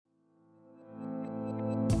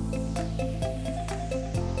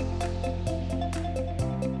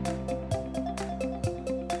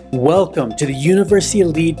Welcome to the University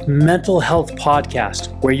Elite Mental Health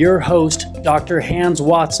Podcast, where your host, Dr. Hans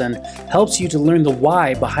Watson, helps you to learn the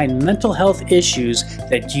why behind mental health issues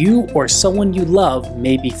that you or someone you love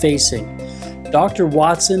may be facing. Dr.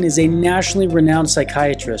 Watson is a nationally renowned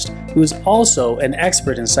psychiatrist who is also an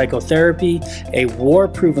expert in psychotherapy, a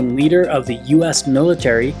war-proven leader of the U.S.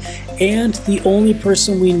 military, and the only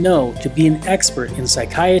person we know to be an expert in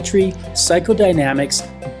psychiatry, psychodynamics,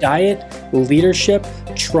 diet, leadership,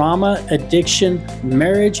 trauma, addiction,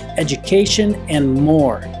 marriage, education, and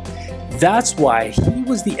more. That's why he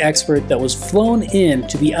was the expert that was flown in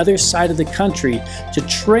to the other side of the country to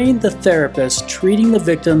train the therapists treating the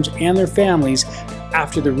victims and their families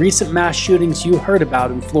after the recent mass shootings you heard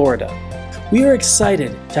about in Florida. We are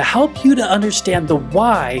excited to help you to understand the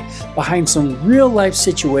why behind some real-life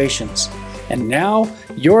situations. And now,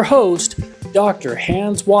 your host, Dr.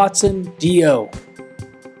 Hans Watson, D.O.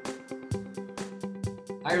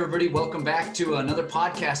 Hi, everybody. Welcome back to another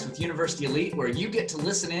podcast with University Elite, where you get to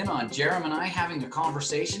listen in on Jerem and I having a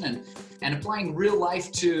conversation and applying real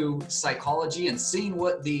life to psychology and seeing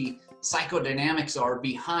what the psychodynamics are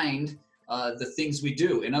behind the things we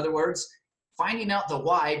do. In other words, finding out the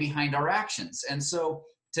why behind our actions. And so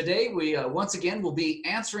today we once again will be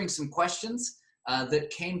answering some questions that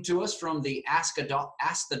came to us from the Ask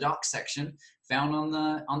the Doc section found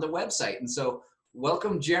on the website. And so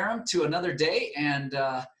welcome, Jerem, to another day, and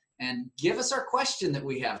give us our question that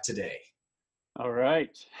we have today. All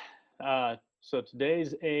right. So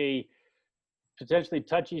today's a potentially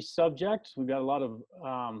touchy subject. We've got a lot of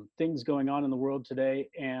things going on in the world today,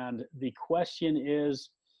 and the question is,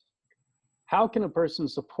 how can a person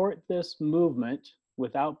support this movement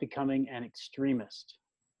without becoming an extremist?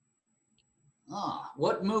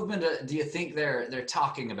 What movement do you think they're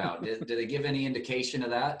talking about? Did they give any indication of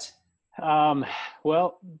that?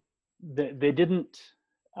 Well, they didn't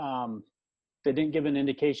give an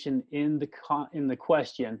indication in the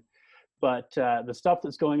question, but the stuff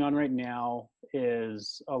that's going on right now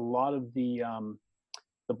is a lot of the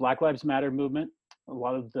Black Lives Matter movement, a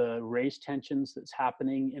lot of the race tensions that's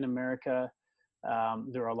happening in America.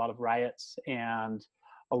 There are a lot of riots and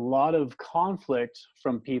a lot of conflict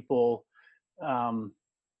from people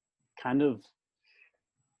kind of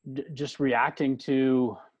just reacting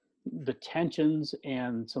to the tensions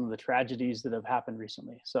and some of the tragedies that have happened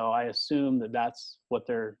recently. So I assume that that's what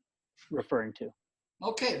they're referring to.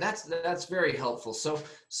 Okay, that's very helpful. So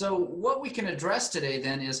what we can address today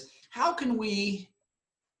then is, how can we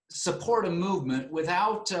support a movement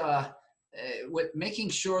without with making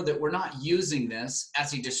sure that we're not using this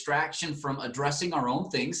as a distraction from addressing our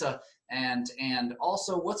own things, and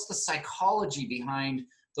also what's the psychology behind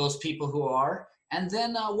those people who are. And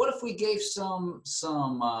then what if we gave some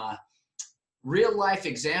real life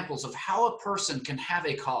examples of how a person can have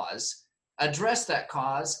a cause, address that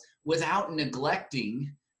cause without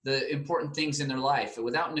neglecting the important things in their life,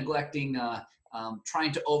 without neglecting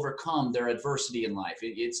trying to overcome their adversity in life.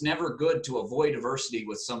 It's never good to avoid adversity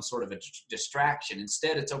with some sort of a distraction.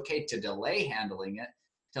 Instead, it's okay to delay handling it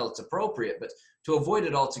till it's appropriate, but to avoid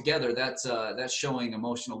it altogether, that's showing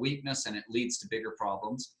emotional weakness, and it leads to bigger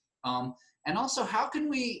problems. And also, how can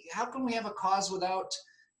we have a cause without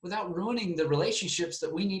ruining the relationships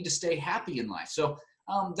that we need to stay happy in life? So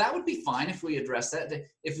that would be fine if we address that.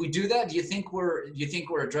 If we do that, do you think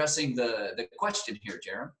we're addressing the question here,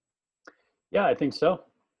 Jerem? Yeah, I think so.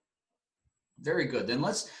 Very good. Then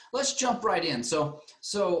let's jump right in. So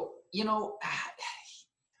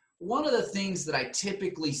one of the things that I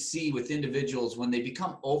typically see with individuals when they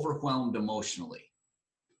become overwhelmed emotionally,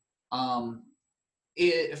 for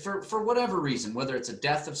whatever reason, whether it's a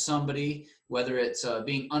death of somebody, whether it's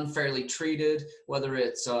being unfairly treated, whether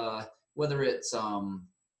it's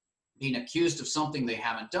being accused of something they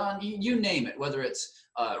haven't done, you name it, whether it's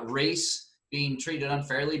race, being treated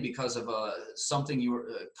unfairly because of something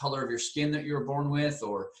color of your skin that you were born with,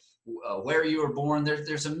 or where you were born.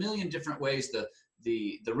 There's a million different ways. The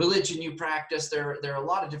religion you practice, there are a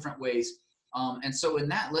lot of different ways. And so in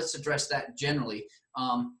that, let's address that generally.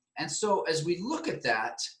 And so as we look at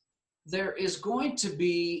that, there is going to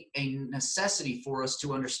be a necessity for us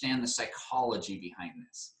to understand the psychology behind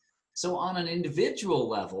this. So on an individual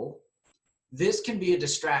level, this can be a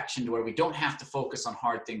distraction to where we don't have to focus on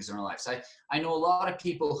hard things in our lives. I know a lot of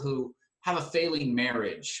people who have a failing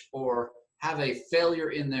marriage or have a failure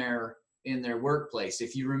in their workplace.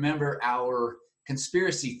 If you remember our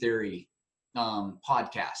conspiracy theory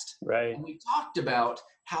podcast, right? And we talked about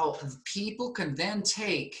how people can then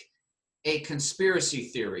take a conspiracy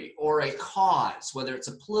theory or a cause, whether it's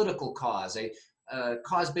a political cause, a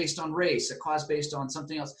cause based on race, a cause based on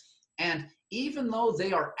something else. And even though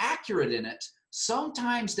they are accurate in it,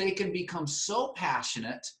 sometimes they can become so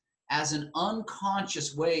passionate as an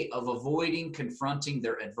unconscious way of avoiding confronting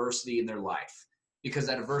their adversity in their life, because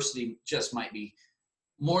that adversity just might be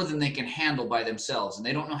more than they can handle by themselves, and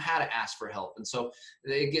they don't know how to ask for help. And so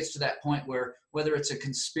it gets to that point where whether it's a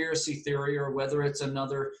conspiracy theory or whether it's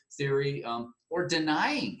another theory, or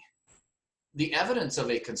denying the evidence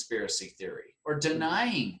of a conspiracy theory, or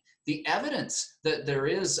denying the evidence that there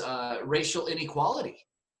is racial inequality.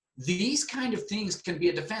 These kind of things can be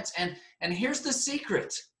a defense. And here's the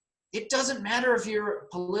secret. It doesn't matter if you're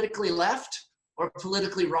politically left or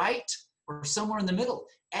politically right or somewhere in the middle.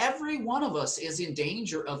 Every one of us is in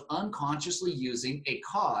danger of unconsciously using a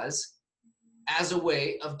cause as a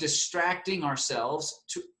way of distracting ourselves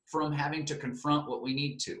from having to confront what we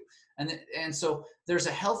need to. And so there's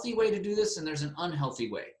a healthy way to do this, and there's an unhealthy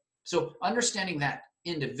way. So understanding that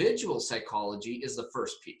individual psychology is the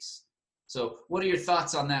first piece. So what are your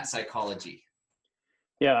thoughts on that psychology?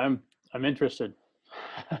 Yeah, I'm interested.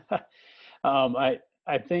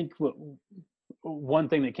 I think one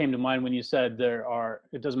thing that came to mind when you said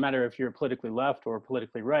it doesn't matter if you're politically left or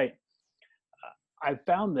politically right. I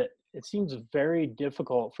found that it seems very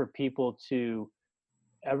difficult for people to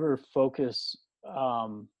ever focus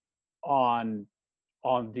on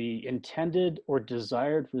the intended or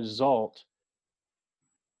desired result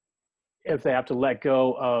if they have to let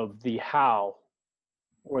go of the how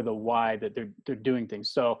or the why that they're doing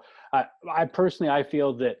things. So I personally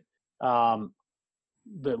feel that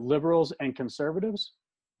the liberals and conservatives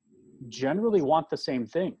generally want the same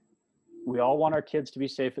thing. We all want our kids to be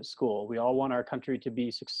safe at school. We all want our country to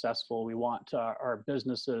be successful. We want our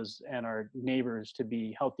businesses and our neighbors to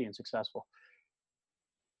be healthy and successful.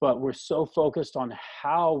 But we're so focused on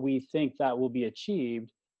how we think that will be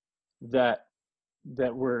achieved that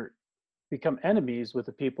we're become enemies with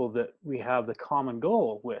the people that we have the common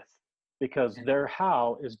goal with, because their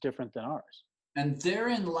how is different than ours. And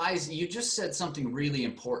therein lies, you just said something really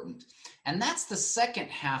important. And that's the second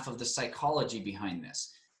half of the psychology behind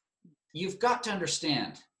this. You've got to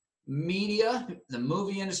understand media, the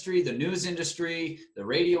movie industry, the news industry, the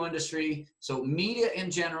radio industry, so media in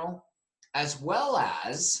general, as well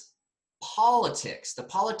as politics. The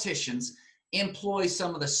politicians employ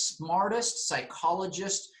some of the smartest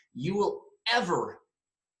psychologists you will ever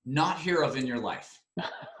not hear of in your life.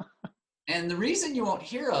 And the reason you won't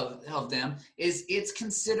hear of them is it's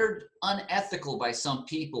considered unethical by some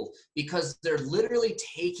people, because they're literally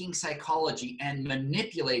taking psychology and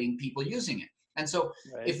manipulating people using it. And so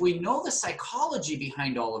if we know the psychology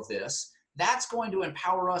behind all of this, that's going to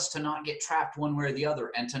empower us to not get trapped one way or the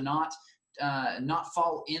other, and to not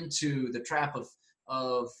fall into the trap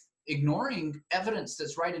of ignoring evidence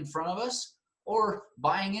that's right in front of us, or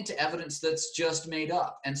buying into evidence that's just made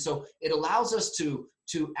up. And so it allows us to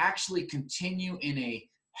actually continue in a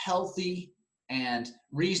healthy and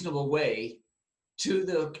reasonable way to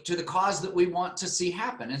the cause that we want to see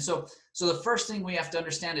happen. And so the first thing we have to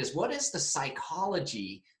understand is, what is the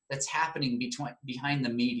psychology that's happening behind the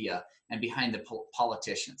media and behind the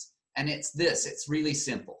politicians? And it's this. It's really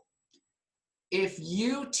simple. If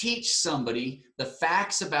you teach somebody the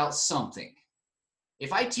facts about something,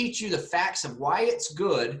 if I teach you the facts of why it's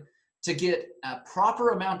good to get a proper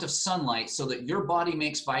amount of sunlight so that your body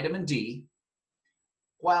makes vitamin D,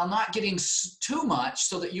 while not getting too much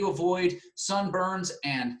so that you avoid sunburns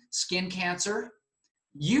and skin cancer,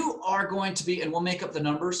 you are going to be, and we'll make up the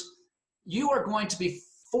numbers, you are going to be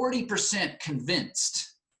 40% convinced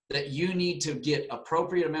that you need to get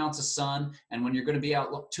appropriate amounts of sun, and when you're going to be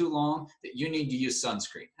out too long, that you need to use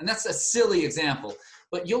sunscreen. And that's a silly example,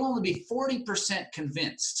 but you'll only be 40%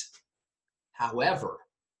 convinced. However,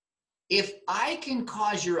 if I can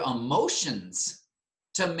cause your emotions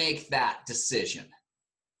to make that decision,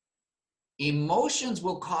 emotions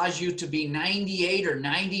will cause you to be 98 or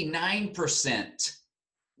 99%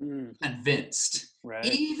 convinced. Right.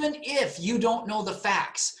 Even if you don't know the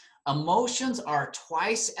facts, emotions are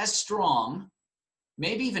twice as strong,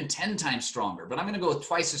 maybe even 10 times stronger, but I'm going to go with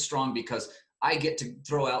twice as strong because I get to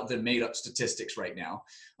throw out the made up statistics right now.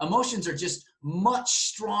 Emotions are just much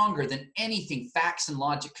stronger than anything facts and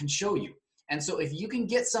logic can show you. And so if you can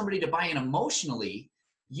get somebody to buy in emotionally,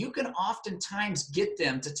 you can oftentimes get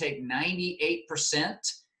them to take 98%,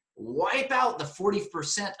 wipe out the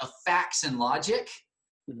 40% of facts and logic,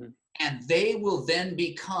 and they will then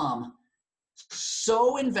become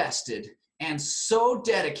so invested and so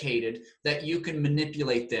dedicated that you can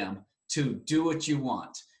manipulate them to do what you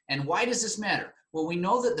want. And why does this matter? Well, we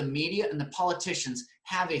know that the media and the politicians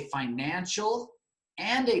have a financial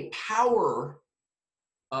and a power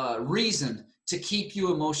reason to keep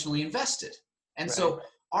you emotionally invested. And Right. so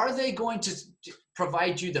are they going to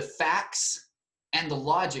provide you the facts and the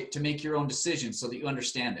logic to make your own decisions so that you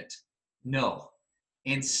understand it? No.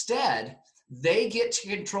 Instead, they get to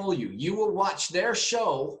control you. You will watch their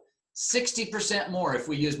show 60% more, if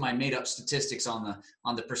we use my made-up statistics on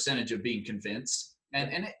the percentage of being convinced.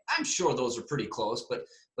 And I'm sure those are pretty close, but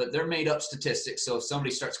they're made-up statistics. So if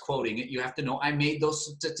somebody starts quoting it, you have to know I made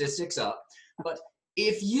those statistics up. But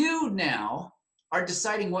if you now are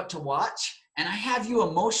deciding what to watch, and I have you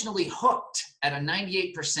emotionally hooked at a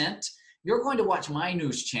 98%, you're going to watch my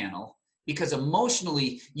news channel because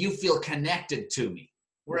emotionally you feel connected to me.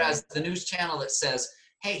 Whereas the news channel that says,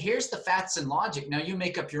 hey, here's the facts and logic, now you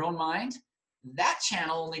make up your own mind, that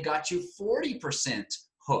channel only got you 40%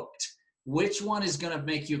 hooked. Which one is going to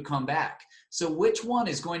make you come back? So which one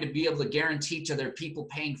is going to be able to guarantee to their people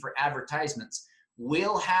paying for advertisements,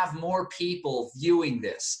 we'll have more people viewing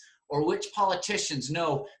this? Or which politicians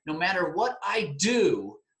know, no matter what I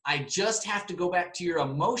do, I just have to go back to your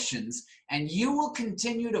emotions and you will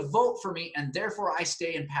continue to vote for me and therefore I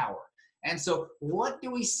stay in power. And so what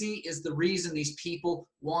do we see is the reason these people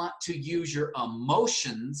want to use your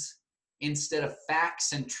emotions instead of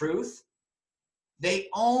facts and truth? They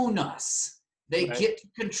own us. They get to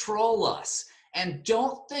control us. And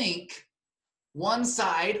don't think one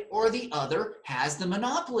side or the other has the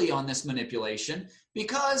monopoly on this manipulation,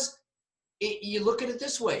 because you look at it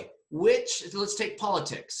this way. Let's take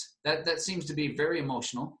politics. That seems to be very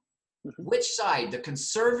emotional. Mm-hmm. Which side, the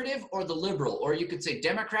conservative or the liberal, or you could say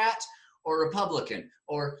Democrat or Republican,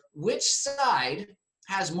 or which side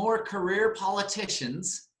has more career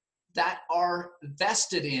politicians that are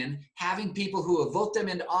vested in having people who will vote them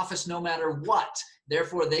into office no matter what.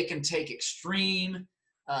 Therefore, they can take extreme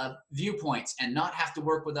viewpoints and not have to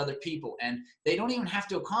work with other people. And they don't even have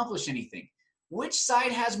to accomplish anything. Which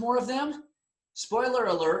side has more of them? Spoiler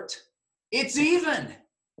alert, it's even.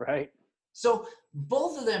 Right. So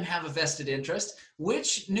both of them have a vested interest.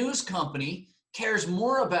 Which news company cares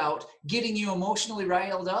more about getting you emotionally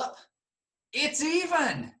riled up? It's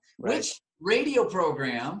even. Right. Which radio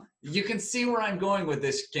program, you can see where I'm going with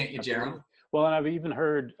this, can't you, Jerem? Well, and I've even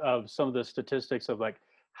heard of some of the statistics of like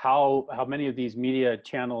how many of these media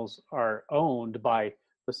channels are owned by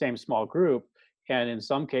the same small group. And in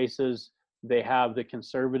some cases, they have the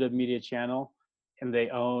conservative media channel and they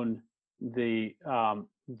own the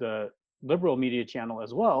liberal media channel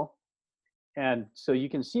as well. And so you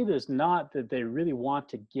can see this, not that they really want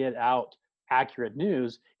to get out accurate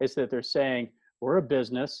news, it's that they're saying, we're a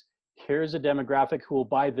business, here's a demographic who will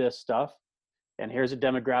buy this stuff, and here's a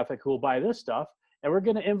demographic who will buy this stuff, and we're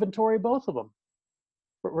going to inventory both of them.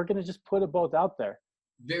 We're going to just put it both out there.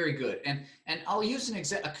 Very good. And I'll use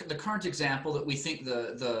the current example that we think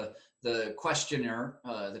the questioner,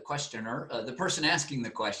 the person asking the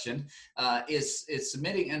question is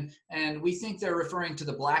submitting, and we think they're referring to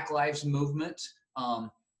the Black Lives Movement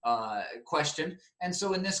question. And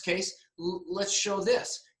so in this case, let's show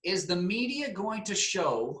this. Is the media going to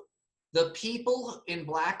show the people in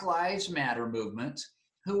Black Lives Matter movement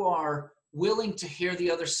who are willing to hear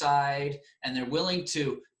the other side, and they're willing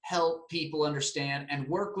to help people understand and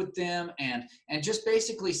work with them and just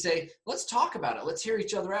basically say, let's talk about it, let's hear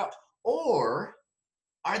each other out? Or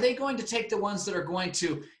are they going to take the ones that are going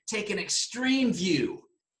to take an extreme view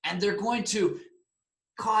and they're going to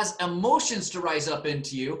cause emotions to rise up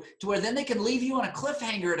into you to where then they can leave you on a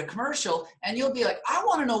cliffhanger at a commercial and you'll be like, I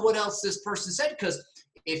want to know what else this person said? Because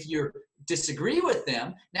if you disagree with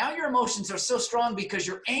them, now your emotions are so strong because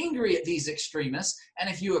you're angry at these extremists. And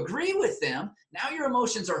if you agree with them, now your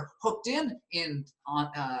emotions are hooked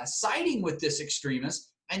on siding with this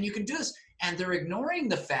extremist, and you can do this. And they're ignoring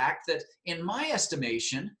the fact that, in my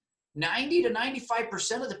estimation, 90 to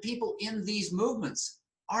 95% of the people in these movements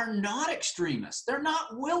are not extremists. They're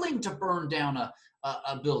not willing to burn down a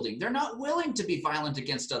building. They're not willing to be violent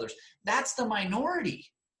against others. That's the minority.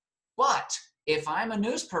 But if I'm a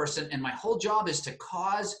news person and my whole job is to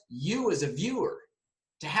cause you as a viewer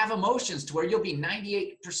to have emotions to where you'll be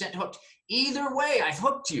 98% hooked, either way, I've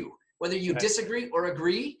hooked you. Whether you disagree or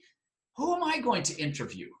agree, who am I going to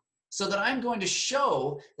interview? So that I'm going to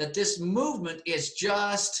show that this movement is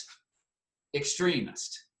just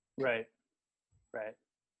extremist. Right.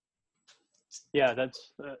 Yeah,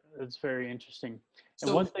 that's very interesting. And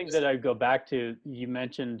So, one thing that I go back to, you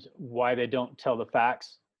mentioned why they don't tell the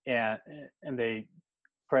facts and they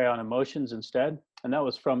prey on emotions instead. And that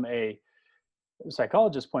was from a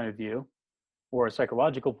psychologist point of view or a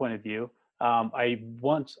psychological point of view. I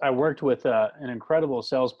worked with an incredible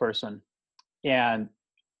salesperson, and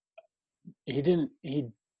he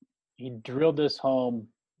drilled this home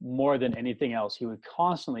more than anything else. He would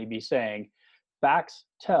constantly be saying, facts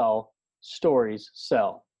tell, stories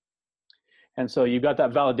sell. And so you got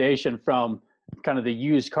that validation from kind of the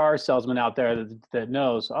used car salesman out there that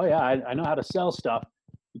knows, oh yeah, I know how to sell stuff.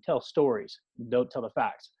 You tell stories, don't tell the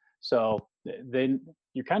facts. So then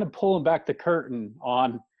you're kind of pulling back the curtain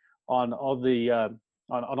on all the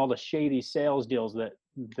on all the shady sales deals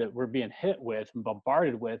that we're being hit with and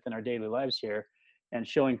bombarded with in our daily lives here, and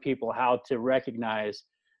showing people how to recognize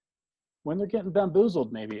when they're getting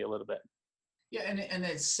bamboozled maybe a little bit. Yeah, and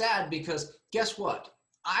it's sad because guess what?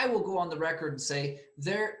 I will go on the record and say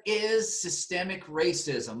there is systemic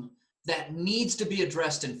racism that needs to be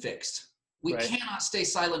addressed and fixed. We cannot stay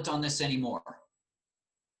silent on this anymore.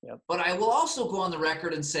 Yep. But I will also go on the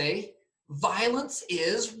record and say violence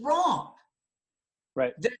is wrong.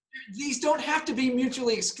 Right. These don't have to be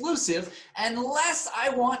mutually exclusive unless I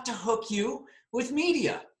want to hook you with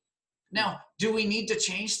media. Now, do we need to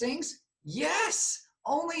change things? Yes.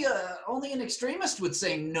 Only an extremist would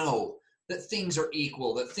say no, that things are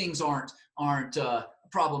equal, that things aren't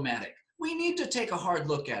problematic. We need to take a hard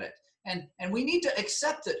look at it, and we need to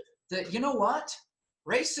accept that you know what?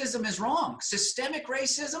 Racism is wrong. Systemic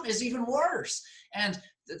racism is even worse. And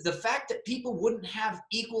the fact that people wouldn't have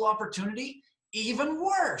equal opportunity, even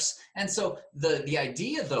worse. And so the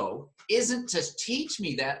idea, though, isn't to teach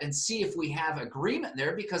me that and see if we have agreement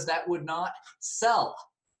there, because that would not sell.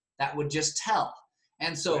 That would just tell.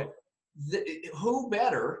 And so who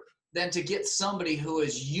better than to get somebody who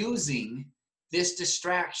is using this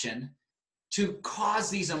distraction to cause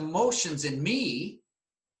these emotions in me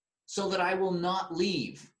so that I will not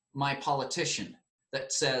leave my politician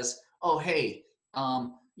that says, oh, hey,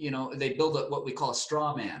 they build what we call a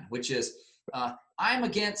straw man, which is I'm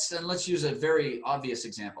against, and let's use a very obvious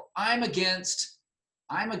example. I'm against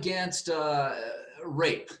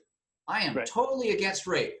rape. I am totally against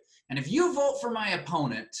rape. And if you vote for my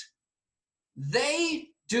opponent, they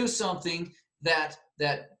do something that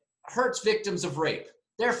hurts victims of rape.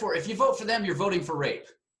 Therefore, if you vote for them, you're voting for rape.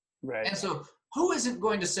 Right. And so who isn't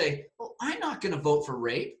going to say, well, I'm not going to vote for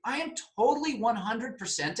rape. I am totally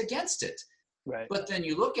 100% against it. Right. But then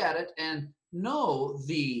you look at it and no,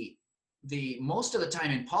 the most of the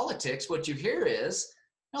time in politics, what you hear is,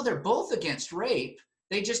 no, they're both against rape.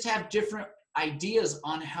 They just have different ideas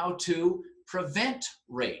on how to prevent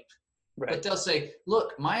rape. Right. But they'll say,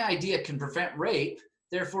 look, my idea can prevent rape.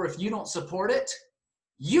 Therefore, if you don't support it,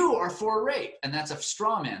 you are for rape. And that's a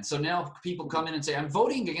straw man. So now people come in and say, I'm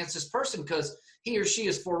voting against this person because he or she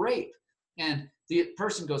is for rape. And the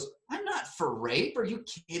person goes, I'm not for rape. Are you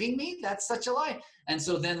kidding me? That's such a lie. And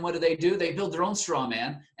so then what do? They build their own straw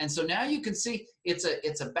man. And so now you can see it's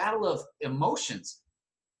a battle of emotions.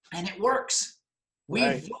 And it works. We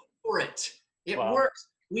vote for it. It works.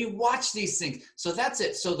 We watch these things. So that's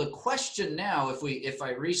it. So the question now, if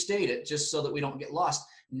I restate it, just so that we don't get lost,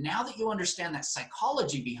 now that you understand that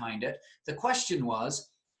psychology behind it, the question was,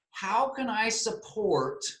 how can I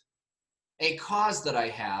support a cause that I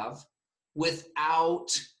have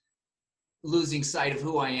without losing sight of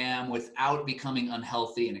who I am, without becoming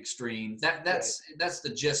unhealthy and extreme? That's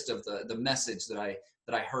the gist of the message that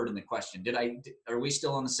I heard in the question. Are we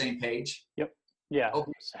still on the same page? Yep. Yeah.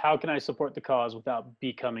 Okay. So how can I support the cause without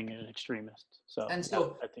becoming an extremist? So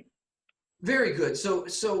I think. Very good.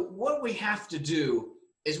 So what we have to do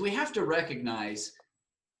is we have to recognize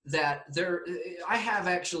that I have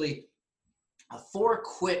actually 4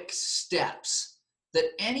 quick steps that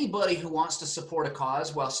anybody who wants to support a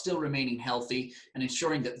cause while still remaining healthy and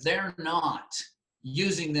ensuring that they're not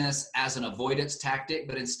using this as an avoidance tactic,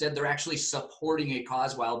 but instead they're actually supporting a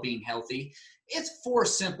cause while being healthy. It's 4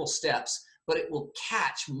 simple steps, but it will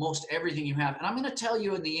catch most everything you have. And I'm going to tell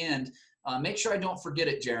you in the end, make sure I don't forget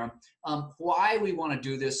it, Jerem, why we want to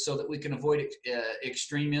do this so that we can avoid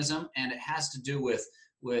extremism, and it has to do with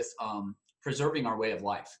preserving our way of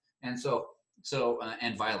life, and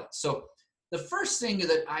and violence. So the first thing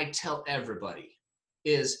that I tell everybody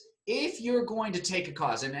is, if you're going to take a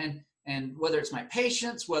cause, and whether it's my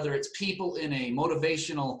patients, whether it's people in a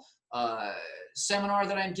motivational seminar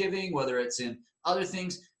that I'm giving, whether it's in other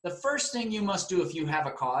things, the first thing you must do if you have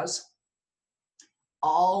a cause,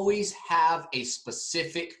 always have a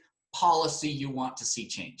specific policy you want to see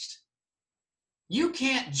changed. You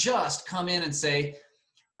can't just come in and say,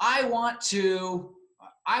 I want to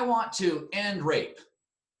end rape.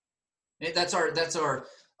 That's our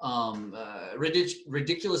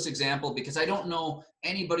ridiculous example, because I don't know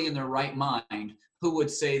anybody in their right mind who would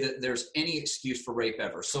say that there's any excuse for rape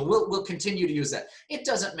ever. So we'll continue to use that. It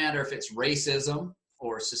doesn't matter if it's racism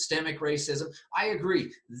or systemic racism. I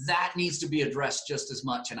agree that needs to be addressed just as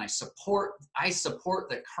much. And I support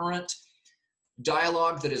the current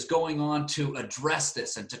dialogue that is going on to address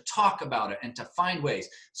this and to talk about it and to find ways.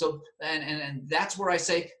 So and that's where I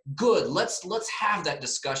say, good, let's have that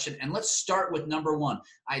discussion, and let's start with number one.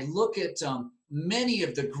 I look at many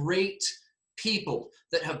of the great people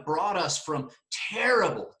that have brought us from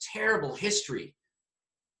terrible history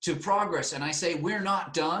to progress, and I say we're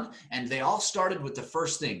not done, and they all started with the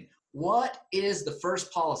first thing. What is the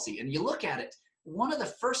first policy? And you look at it, one of the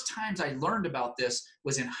first times I learned about this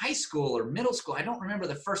was in high school or middle school. I don't remember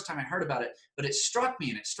the first time I heard about it, but it struck me,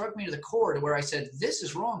 and it struck me to the core, to where I said, this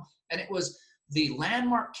is wrong. And it was the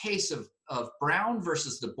landmark case of Brown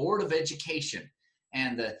versus the Board of Education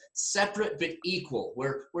and the separate but equal,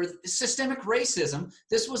 where systemic racism,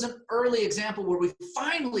 this was an early example where we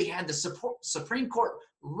finally had the Supreme Court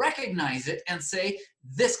recognize it and say,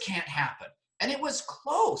 this can't happen. And it was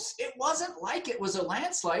close. It wasn't like it was a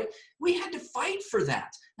landslide. We had to fight for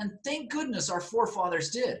that. And thank goodness our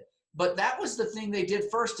forefathers did. But that was the thing they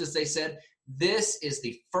did first, is they said, this is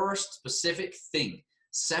the first specific thing.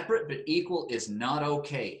 Separate but equal is not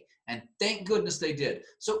okay. And thank goodness they did.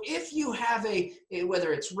 So if you have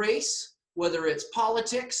whether it's race, whether it's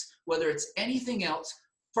politics, whether it's anything else,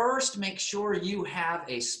 first make sure you have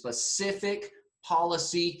a specific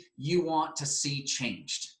policy you want to see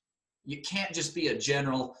changed. You can't just be a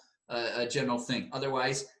general thing.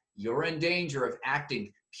 Otherwise, you're in danger of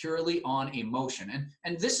acting purely on emotion.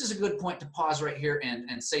 And this is a good point to pause right here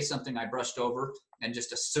and say something I brushed over and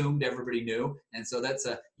just assumed everybody knew. And so that's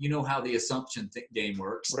how the assumption game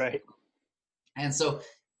works. Right. And so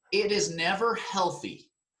it is never healthy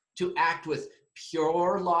to act with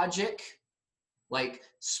pure logic, like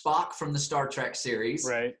Spock from the Star Trek series.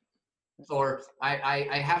 Right. Or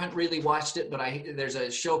I haven't really watched it, but there's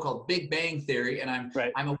a show called Big Bang Theory, and I'm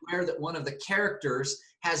aware that one of the characters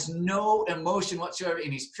has no emotion whatsoever,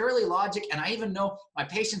 and he's purely logic. And I even know my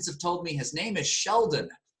patients have told me his name is Sheldon,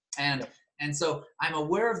 and so I'm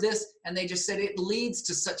aware of this. And they just said it leads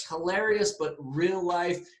to such hilarious but real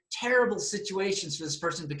life terrible situations for this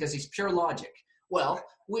person because he's pure logic. Well,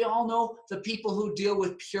 we all know the people who deal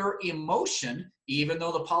with pure emotion, even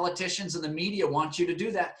though the politicians and the media want you to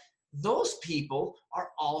do that. Those people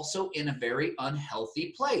are also in a very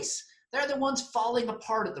unhealthy place. They're the ones falling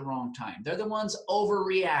apart at the wrong time. They're the ones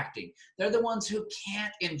overreacting. They're the ones who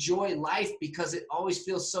can't enjoy life because it always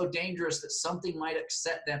feels so dangerous that something might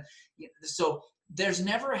upset them. So there's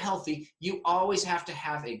never a healthy. You always have to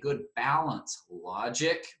have a good balance,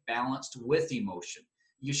 logic balanced with emotion.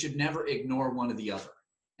 You should never ignore one or the other.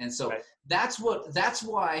 And so that's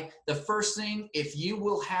why the first thing, if you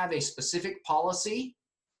will have a specific policy,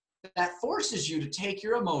 that forces you to take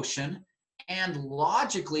your emotion and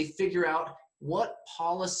logically figure out what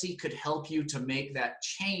policy could help you to make that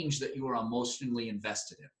change that you are emotionally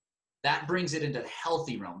invested in. That brings it into the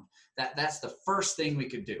healthy realm. That's the first thing we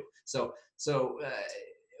could do. So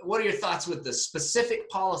what are your thoughts with the specific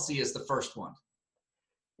policy as the first one?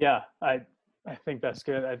 Yeah, I think that's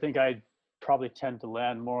good. I think I probably tend to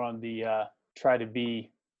land more on the try to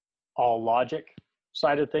be all logic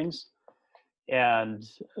side of things. And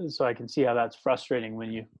so I can see how that's frustrating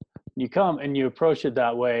when you come and you approach it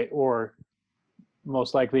that way, or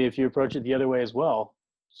most likely if you approach it the other way as well,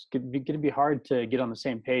 it's going to be hard to get on the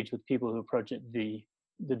same page with people who approach it the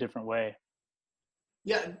different way.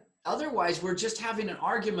 Yeah. Otherwise, we're just having an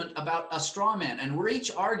argument about a straw man, and we're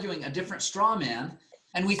each arguing a different straw man,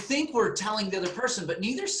 and we think we're telling the other person, but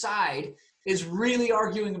neither side is really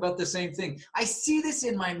arguing about the same thing. I see this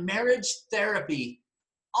in my marriage therapy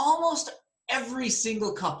almost every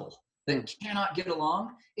single couple that cannot get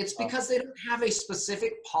along. It's because they don't have a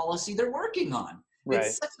specific policy they're working on. Right.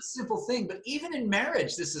 It's such a simple thing, but even in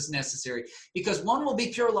marriage, this is necessary because one will be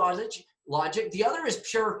pure logic, the other is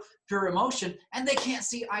pure emotion, and they can't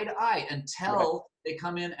see eye to eye until they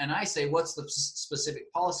come in and I say, what's the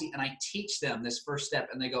specific policy? And I teach them this first step,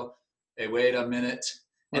 and they go, hey, wait a minute.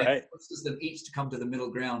 And it forces them each to come to the middle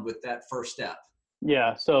ground with that first step.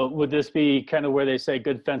 Yeah. So would this be kind of where they say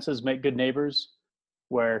good fences make good neighbors,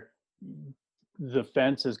 where the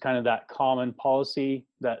fence is kind of that common policy,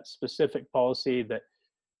 that specific policy that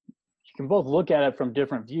you can both look at it from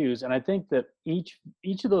different views. And I think that each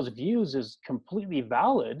of those views is completely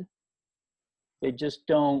valid. They just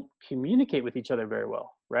don't communicate with each other very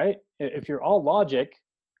well, right? If you're all logic,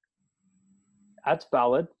 that's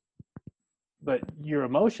valid, but your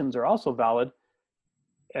emotions are also valid.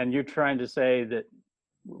 And you're trying to say that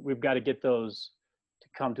we've got to get those to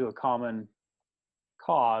come to a common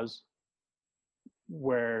cause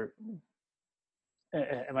where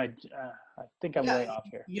am I think I'm way off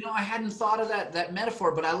here. I hadn't thought of that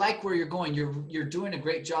metaphor, but I like where you're going. You're doing a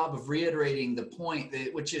great job of reiterating the point,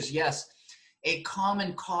 which is, yes, a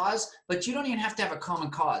common cause, but you don't even have to have a common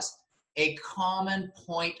cause, a common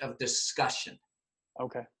point of discussion.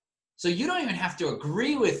 Okay. So you don't even have to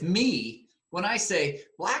agree with me when I say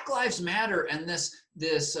Black Lives Matter and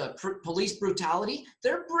this police brutality.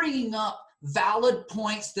 They're bringing up valid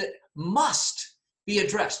points that must be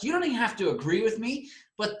addressed. You don't even have to agree with me.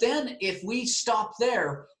 But then if we stop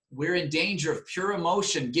there, we're in danger of pure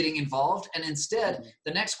emotion getting involved. And instead,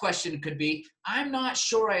 the next question could be, I'm not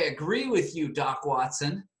sure I agree with you, Doc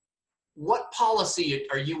Watson. What policy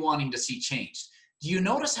are you wanting to see changed? Do you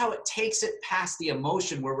notice how it takes it past the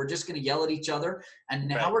emotion where we're just going to yell at each other? And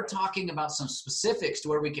now we're talking about some specifics to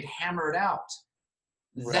where we could hammer it out.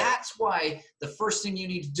 Right. That's why the first thing you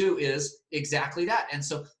need to do is exactly that. And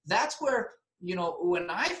so that's where, when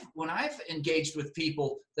I've engaged with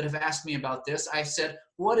people that have asked me about this, I've said,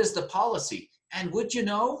 what is the policy? And would you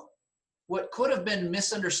know, what could have been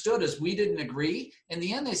misunderstood as we didn't agree, in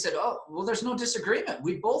the end they said, oh, well, there's no disagreement.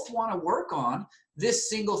 We both want to work on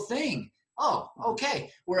this single thing. Oh,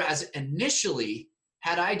 okay. Whereas initially,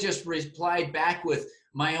 had I just replied back with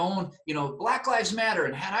my own, Black Lives Matter,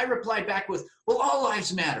 and had I replied back with, well, all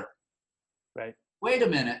lives matter. Right. Wait a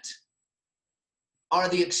minute. Are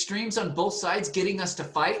the extremes on both sides getting us to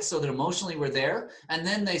fight so that emotionally we're there? And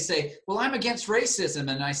then they say, well, I'm against racism.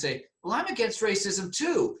 And I say, well, I'm against racism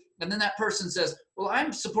too. And then that person says, well,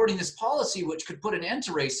 I'm supporting this policy which could put an end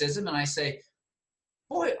to racism. And I say,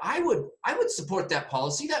 boy, I would support that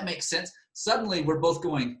policy. That makes sense. Suddenly we're both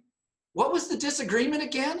going, what was the disagreement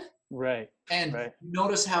again? Right. And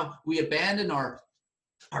notice how we abandon our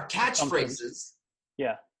catchphrases.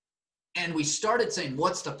 Yeah. And we started saying,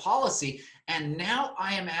 what's the policy? And now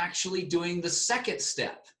I am actually doing the second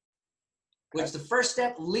step, which the first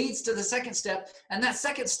step leads to the second step. And that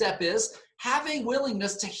second step is having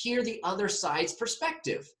willingness to hear the other side's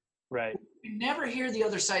perspective. Right. We never hear the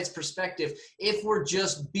other side's perspective if we're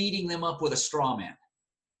just beating them up with a straw man.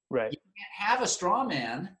 Right. You can't have a straw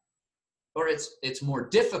man, or it's more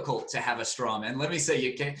difficult to have a straw man. Let me say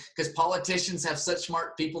you can't, because politicians have such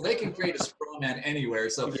smart people, they can create a straw man anywhere.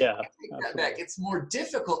 So yeah, I take that back. It's more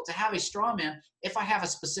difficult to have a straw man if I have a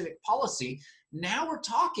specific policy. Now we're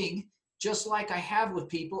talking just like I have with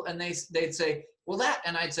people, and they'd say, well, that,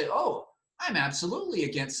 and I'd say, oh, I'm absolutely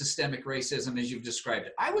against systemic racism as you've described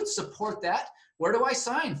it. I would support that. Where do I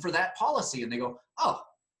sign for that policy? And they go, oh,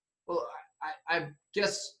 well, I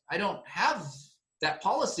guess I don't have that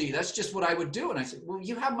policy. That's just what I would do. And I said, well,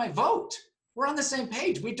 you have my vote. We're on the same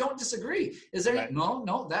page. We don't disagree. Is there any,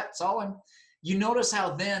 no, that's all you notice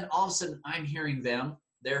how then all of a sudden I'm hearing them,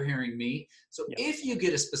 they're hearing me. So if you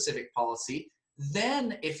get a specific policy,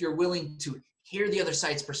 then if you're willing to hear the other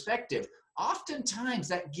side's perspective, oftentimes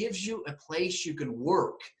that gives you a place you can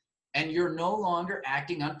work, and you're no longer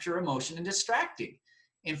acting on pure emotion and distracting.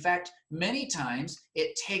 In fact, many times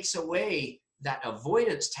it takes away that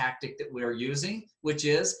avoidance tactic that we're using, which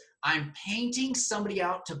is I'm painting somebody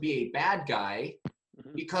out to be a bad guy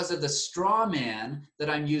because of the straw man that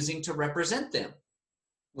I'm using to represent them.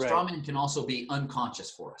 Right. Straw man can also be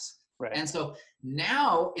unconscious for us. Right. And so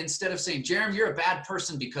now, instead of saying, Jeremy, you're a bad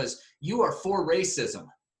person because you are for racism,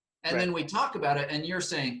 and then we talk about it, and you're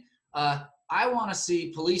saying, I want to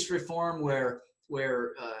see police reform where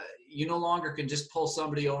you no longer can just pull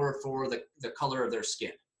somebody over for the color of their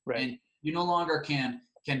skin. Right. And you no longer can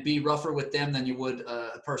be rougher with them than you would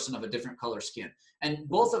a person of a different color skin. And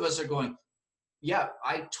both of us are going, yeah,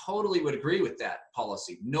 I totally would agree with that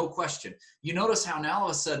policy. No question. You notice how now all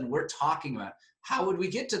of a sudden we're talking about how would we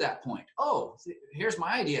get to that point? Oh, here's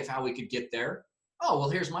my idea of how we could get there. Oh, well,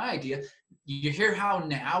 here's my idea. You hear how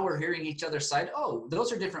now we're hearing each other's side. Oh,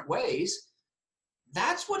 those are different ways.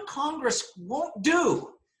 That's what Congress won't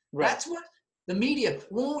do. Right. That's what the media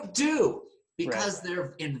won't do, because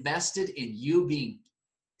they're invested in you being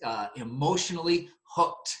emotionally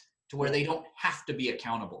hooked to where they don't have to be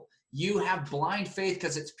accountable. You have blind faith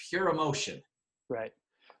because it's pure emotion. Right.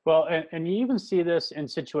 Well, and you even see this in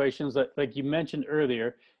situations that, like you mentioned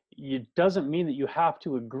earlier, it doesn't mean that you have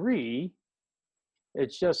to agree.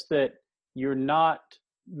 It's just that you're not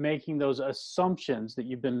making those assumptions that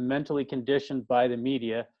you've been mentally conditioned by the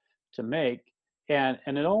media to make. And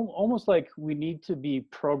it almost like we need to be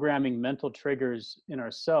programming mental triggers in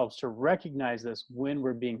ourselves to recognize this when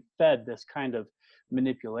we're being fed this kind of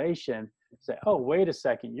manipulation. Say, oh, wait a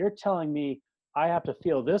second, you're telling me I have to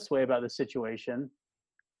feel this way about the situation.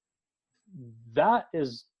 That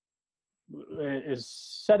is is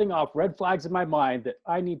setting off red flags in my mind that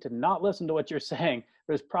I need to not listen to what you're saying.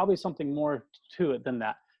 There's probably something more to it than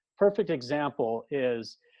that. Perfect example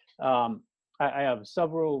is I have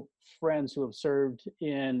several friends who have served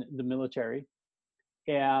in the military,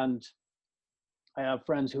 and I have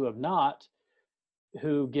friends who have not,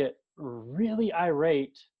 who get really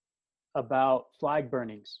irate about flag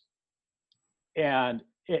burnings. And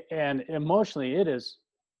emotionally, it is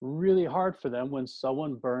really hard for them when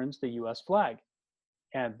someone burns the U.S. flag,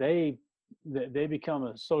 and they become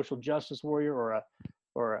a social justice warrior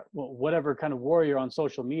or a whatever kind of warrior on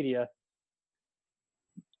social media,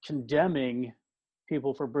 condemning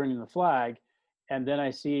people for burning the flag. And then I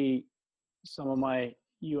see some of my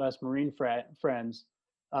U.S. Marine friends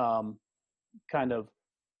kind of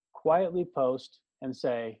quietly post and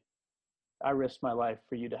say, I risked my life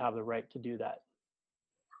for you to have the right to do that.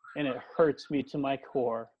 And it hurts me to my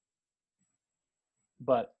core.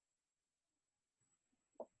 But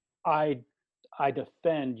I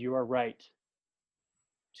defend your right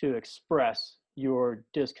to express your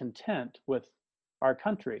discontent with our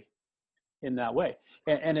country in that way.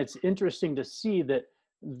 And it's interesting to see that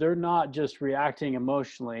they're not just reacting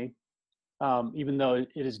emotionally, even though it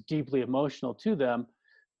is deeply emotional to them,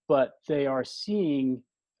 but they are seeing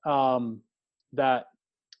that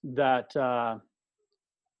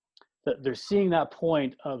they're seeing that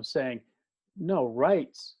point of saying, no,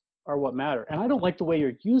 rights are what matter. And I don't like the way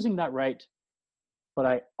you're using that right, but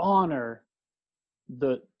I honor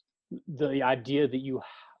the idea that you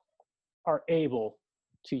are able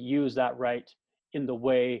to use that right in the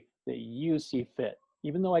way that you see fit,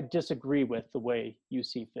 even though I disagree with the way you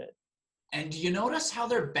see fit. And do you notice how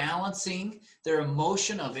they're balancing their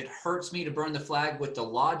emotion of it hurts me to burn the flag with the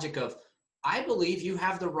logic of, I believe you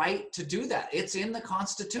have the right to do that. It's in the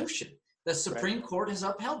Constitution. The Supreme Court has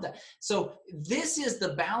upheld that. So this is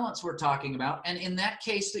the balance we're talking about. And in that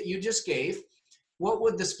case that you just gave, what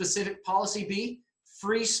would the specific policy be?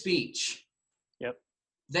 Free speech. Yep.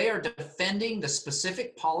 They are defending the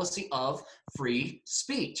specific policy of free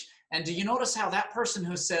speech. And do you notice how that person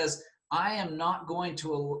who says, I am going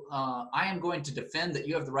to defend that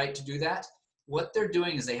you have the right to do that, what they're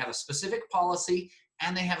doing is they have a specific policy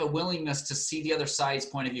and they have a willingness to see the other side's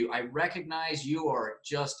point of view. I recognize you are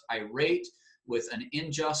just irate with an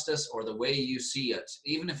injustice or the way you see it,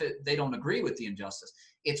 even if they don't agree with the injustice.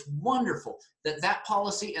 It's wonderful that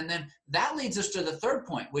policy, and then that leads us to the third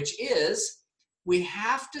point, which is we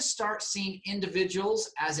have to start seeing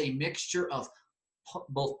individuals as a mixture of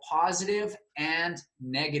both positive and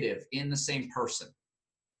negative in the same person.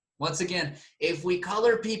 Once again, if we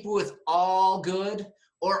color people with all good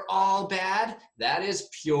or all bad, that is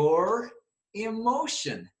pure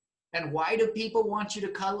emotion. And why do people want you to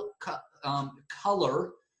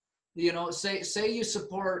color? You know, say you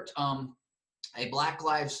support a Black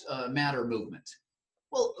Lives Matter movement.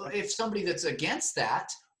 Well, if somebody that's against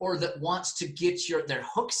that or that wants to get their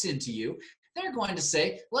hooks into you, they're going to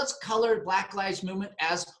say, let's color Black Lives Movement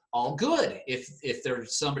as all good. If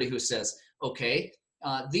there's somebody who says, okay,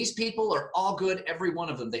 these people are all good, every one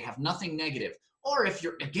of them, they have nothing negative. Or if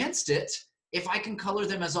you're against it, if I can color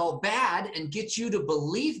them as all bad and get you to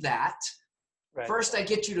believe that, right. First, I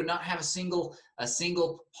get you to not have a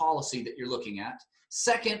single policy that you're looking at.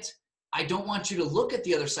 Second, I don't want you to look at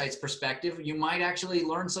the other side's perspective. You might actually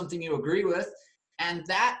learn something you agree with, and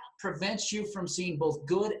that prevents you from seeing both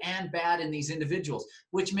good and bad in these individuals,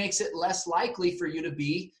 which makes it less likely for you to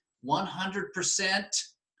be 100%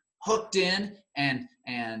 hooked in and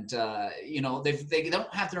you know, they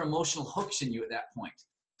don't have their emotional hooks in you at that point.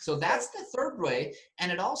 So that's the third way,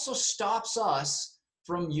 and it also stops us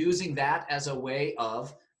from using that as a way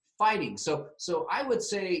of fighting. So I would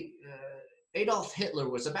say Adolf Hitler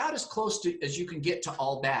was about as close to as you can get to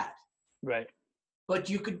all bad. Right. But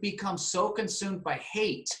you could become so consumed by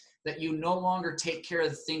hate that you no longer take care of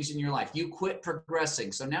the things in your life. You quit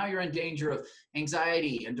progressing. So now you're in danger of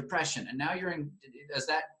anxiety and depression. And now as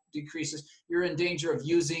that decreases, you're in danger of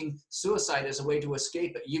using suicide as a way to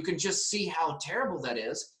escape it. You can just see how terrible that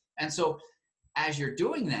is. And so as you're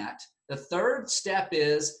doing that, the third step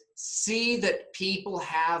is see that people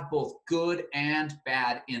have both good and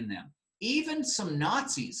bad in them. Even some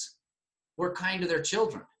Nazis were kind to their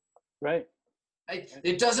children. Right.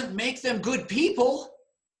 It doesn't make them good people,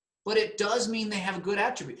 but it does mean they have a good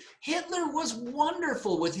attribute. Hitler was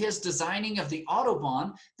wonderful with his designing of the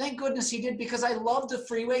Autobahn. Thank goodness he did, because I love the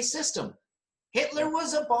freeway system. Hitler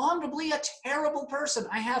was abominably a terrible person.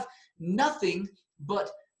 I have nothing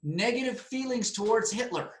but negative feelings towards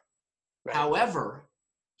Hitler. Right. However,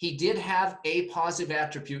 he did have a positive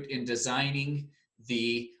attribute in designing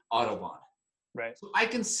the Autobahn. Right. So I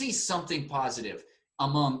can see something positive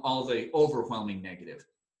among all the overwhelming negative.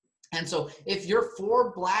 And so if you're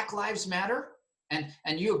for Black Lives Matter,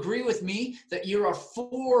 and you agree with me that you are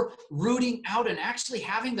for rooting out and actually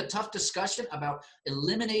having the tough discussion about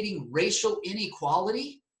eliminating racial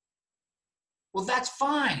inequality, well, that's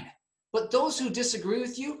fine. But those who disagree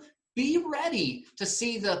with you, be ready to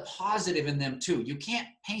see the positive in them too. You can't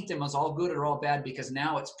paint them as all good or all bad, because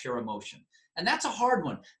now it's pure emotion. And that's a hard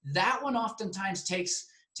one. That one oftentimes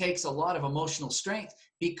takes a lot of emotional strength,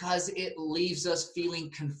 because it leaves us feeling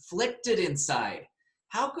conflicted inside.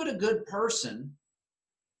 How could a good person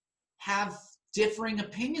have differing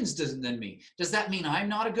opinions than me? Does that mean I'm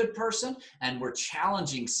not a good person? And we're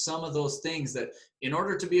challenging some of those things that in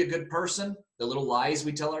order to be a good person, the little lies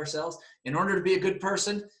we tell ourselves, in order to be a good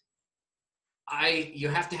person, you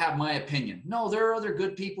have to have my opinion. No, there are other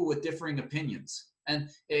good people with differing opinions. And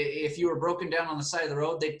if you were broken down on the side of the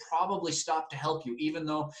road, they'd probably stop to help you, even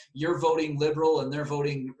though you're voting liberal and they're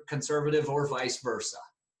voting conservative, or vice versa.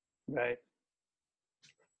 Right.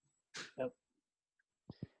 Yep.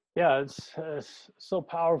 Yeah, it's so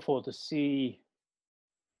powerful to see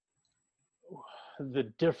the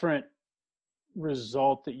different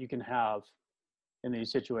result that you can have in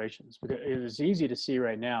these situations. Because it is easy to see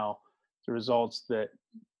right now the results that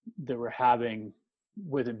we're having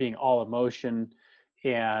with it being all emotion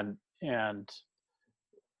and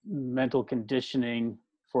mental conditioning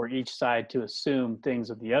for each side to assume things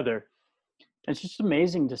of the other. It's just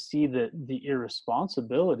amazing to see the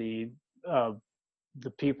irresponsibility of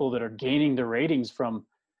the people that are gaining the ratings from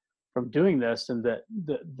doing this, and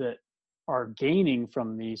that are gaining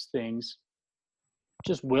from these things,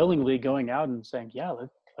 just willingly going out and saying, yeah,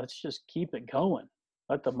 let's just keep it going.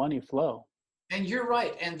 Let the money flow. And you're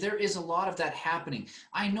right. And there is a lot of that happening.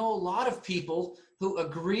 I know a lot of people who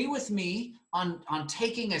agree with me on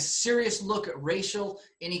taking a serious look at racial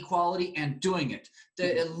inequality and doing it.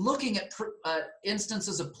 Looking at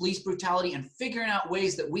instances of police brutality and figuring out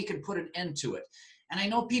ways that we can put an end to it. And I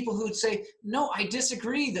know people who would say, no, I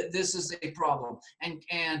disagree that this is a problem. And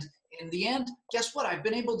in the end, guess what? I've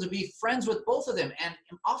been able to be friends with both of them, and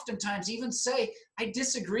oftentimes even say, I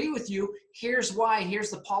disagree with you. Here's why. Here's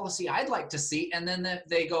the policy I'd like to see. And then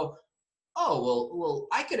they go, oh, well,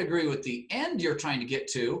 I could agree with the end you're trying to get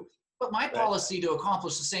to, but my policy to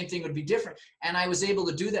accomplish the same thing would be different. And I was able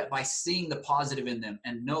to do that by seeing the positive in them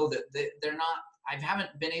and know that they're not, I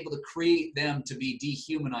haven't been able to create them to be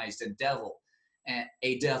dehumanized and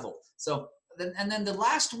a devil. So, and then the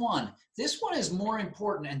last one, this one is more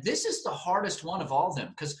important, and this is the hardest one of all of them,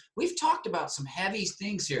 because we've talked about some heavy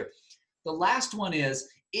things here. The last one is,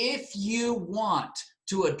 if you want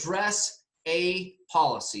to address a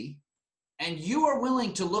policy and you are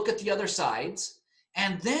willing to look at the other sides,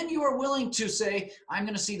 and then you are willing to say, I'm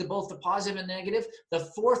going to see both the positive and negative, the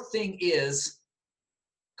fourth thing is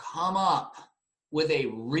come up with a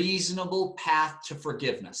reasonable path to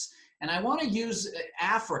forgiveness. And I want to use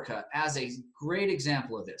Africa as a great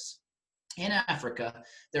example of this. In Africa,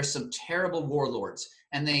 there's some terrible warlords,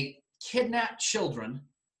 and they kidnap children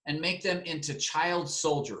and make them into child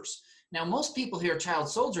soldiers. Now, most people hear child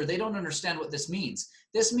soldier, they don't understand what this means.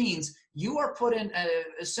 This means you are put in,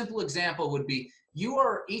 a simple example would be,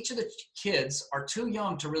 each of the kids are too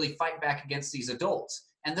young to really fight back against these adults,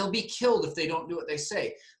 and they'll be killed if they don't do what they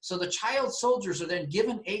say. So the child soldiers are then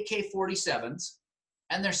given AK-47s,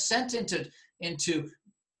 and they're sent into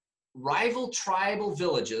rival tribal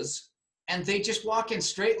villages, and they just walk in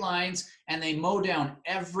straight lines and they mow down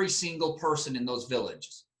every single person in those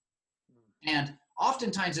villages. And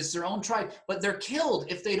oftentimes it's their own tribe, but they're killed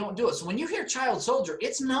if they don't do it. So when you hear child soldier,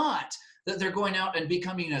 it's not that they're going out and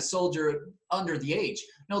becoming a soldier under the age.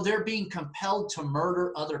 No, they're being compelled to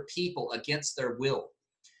murder other people against their will.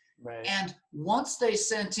 Right. And once they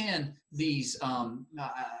sent in these,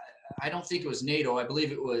 I don't think it was NATO. I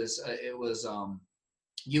believe it was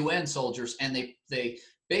UN soldiers, and they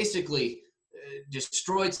basically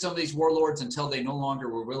destroyed some of these warlords until they no longer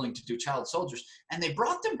were willing to do child soldiers, and they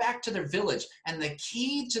brought them back to their village. And the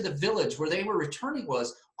key to the village where they were returning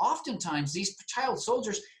was oftentimes these child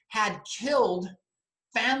soldiers had killed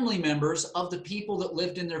family members of the people that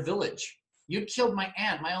lived in their village. You'd killed my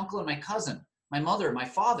aunt, my uncle, and my cousin, my mother, my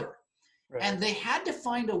father. Right. And they had to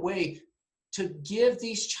find a way to give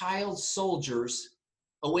these child soldiers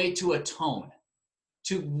a way to atone,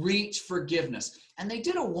 to reach forgiveness. And they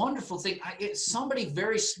did a wonderful thing. Somebody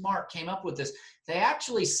very smart came up with this. They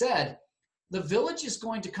actually said, the village is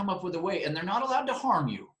going to come up with a way, and they're not allowed to harm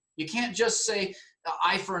you. You can't just say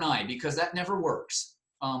eye for an eye, because that never works.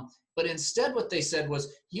 But instead what they said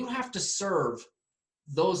was, you have to serve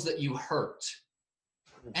those that you hurt.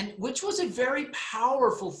 and which was a very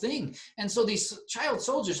powerful thing. And so these child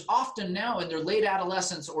soldiers, often now in their late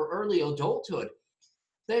adolescence or early adulthood,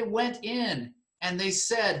 they went in and they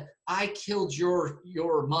said, I killed your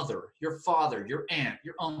mother, your father, your aunt,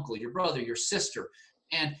 your uncle, your brother, your sister.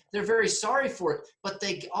 And they're very sorry for it, but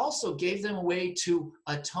they also gave them a way to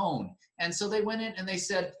atone. And so they went in and they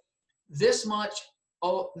said, this much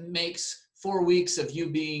makes 4 weeks of you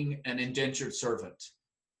being an indentured servant.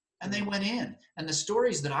 And they went in. And the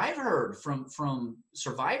stories that I've heard from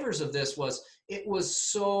survivors of this was, it was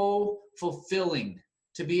so fulfilling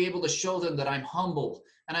to be able to show them that I'm humble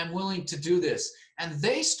and I'm willing to do this. And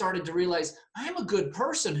they started to realize, I'm a good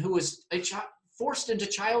person who was forced into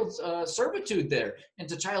child servitude there,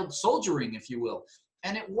 into child soldiering, if you will.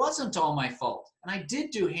 And it wasn't all my fault. And I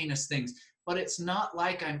did do heinous things, but it's not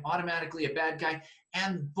like I'm automatically a bad guy.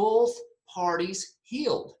 And both parties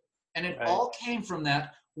healed. And it all came from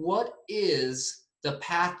that. What is the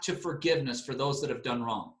path to forgiveness for those that have done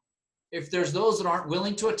wrong? If there's those that aren't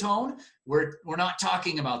willing to atone, we're not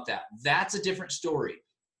talking about that. That's a different story.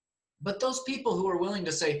 But those people who are willing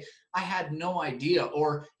to say, I had no idea,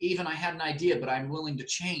 or even I had an idea, but I'm willing to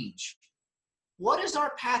change. What is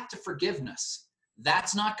our path to forgiveness?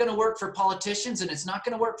 That's not going to work for politicians, and it's not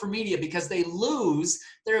going to work for media, because they lose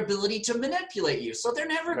their ability to manipulate you. So they're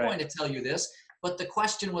never going to tell you this. But the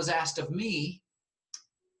question was asked of me,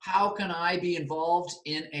 how can I be involved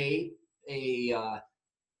in a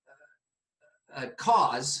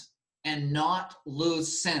cause and not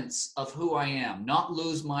lose sense of who I am, not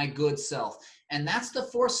lose my good self? And that's the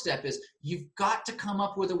fourth step, is you've got to come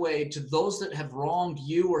up with a way to those that have wronged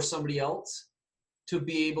you or somebody else to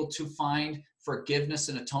be able to find forgiveness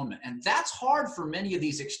and atonement. And that's hard for many of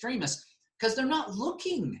these extremists, because they're not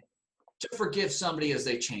looking to forgive somebody as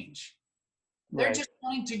they change. They're just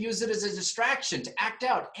wanting to use it as a distraction, to act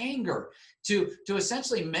out anger, to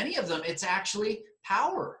essentially, many of them, it's actually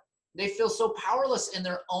power. They feel so powerless in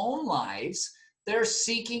their own lives, they're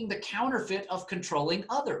seeking the counterfeit of controlling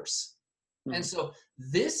others. And so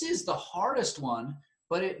this is the hardest one,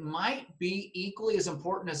 but it might be equally as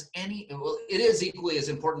important as it is equally as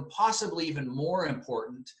important, possibly even more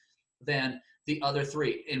important than the other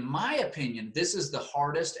three. In my opinion, this is the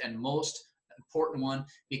hardest and most important one,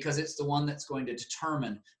 because it's the one that's going to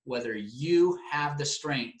determine whether you have the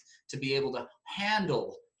strength to be able to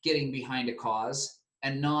handle getting behind a cause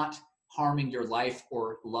and not harming your life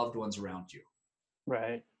or loved ones around you.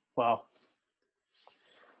 Right. Wow.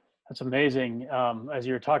 That's amazing. As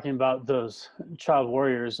you were talking about those child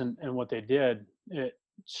warriors and what they did, it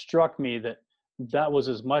struck me that that was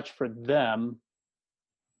as much for them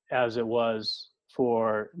as it was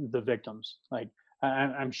for the victims. Like,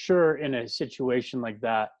 I'm sure in a situation like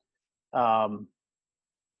that, a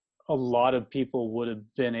lot of people would have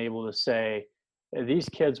been able to say, these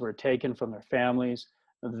kids were taken from their families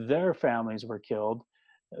were killed,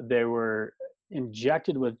 they were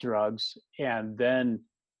injected with drugs, and then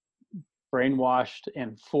brainwashed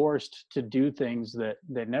and forced to do things that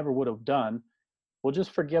they never would have done. We'll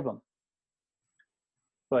just forgive them.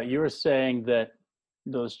 But you're saying that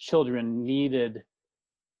those children needed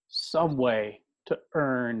some way to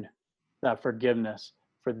earn that forgiveness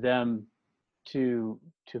for them to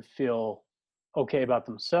feel okay about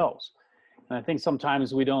themselves. And I think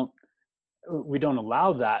sometimes we don't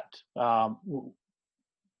allow that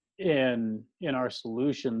in our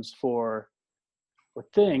solutions for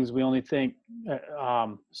things. We only think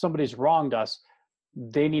somebody's wronged us,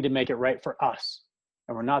 they need to make it right for us,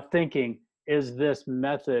 and we're not thinking, is this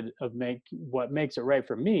method of what makes it right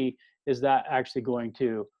for me, is that actually going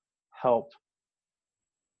to help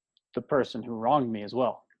the person who wronged me as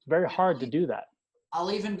well? It's very hard to do that.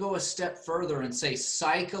 I'll even go a step further and say,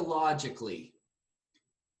 psychologically,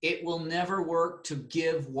 it will never work to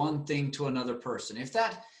give one thing to another person. If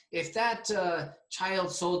that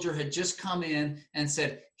child soldier had just come in and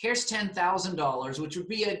said, here's $10,000, which would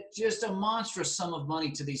be just a monstrous sum of money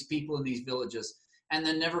to these people in these villages, and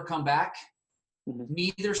then never come back,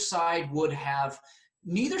 neither side would have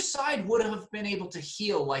been able to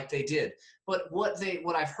heal like they did. But what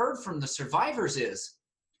I've heard from the survivors is,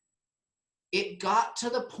 it got to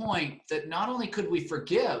the point that not only could we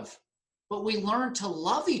forgive, but we learned to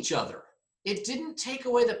love each other. It didn't take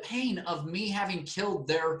away the pain of me having killed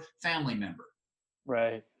their family member.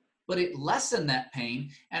 Right. But it lessened that pain,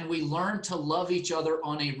 and we learned to love each other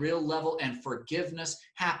on a real level, and forgiveness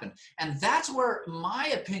happened. And that's where my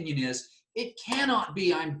opinion is. It cannot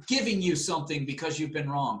be, I'm giving you something because you've been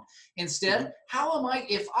wronged. Instead, how am I,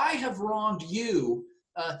 if I have wronged you,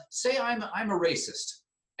 say I'm a racist,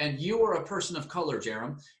 and you are a person of color,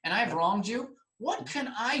 Jerem, and I've wronged you, what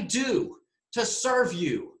can I do to serve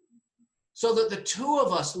you so that the two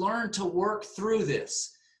of us learn to work through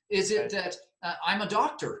this? Is it that I'm a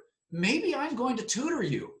doctor? Maybe I'm going to tutor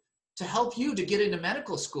you to help you to get into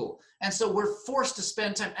medical school. And so we're forced to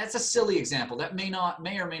spend time. That's a silly example. That may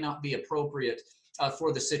or may not be appropriate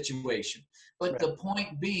for the situation. But the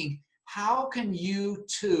point being, how can you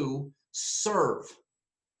two serve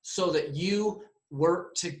so that you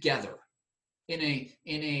work together in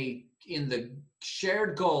the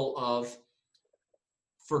shared goal of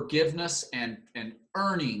forgiveness and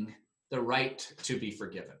earning the right to be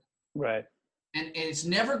forgiven? Right. And it's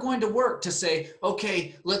never going to work to say,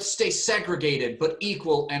 okay, let's stay segregated but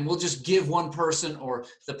equal, and we'll just give one person or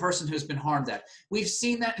the person who's been harmed that. We've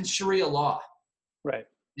seen that in Sharia law, right,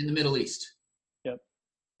 in the Middle East. Yep.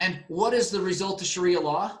 And what is the result of Sharia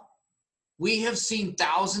law? We have seen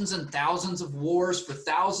thousands and thousands of wars for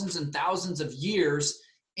thousands and thousands of years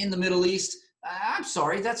in the Middle East. I'm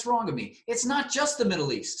sorry, that's wrong of me. It's not just the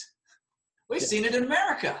Middle East. We've seen it in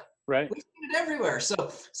America. Right. We've seen it everywhere.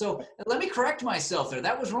 So let me correct myself there.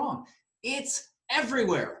 That was wrong. It's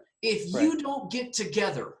everywhere. If you don't get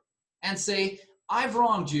together and say, I've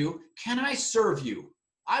wronged you, can I serve you?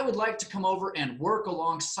 I would like to come over and work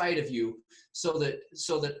alongside of you so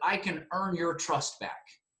that I can earn your trust back.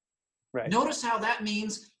 Right. Notice how that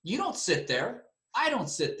means you don't sit there. I don't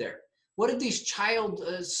sit there. What did these child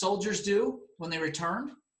soldiers do when they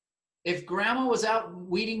returned? If grandma was out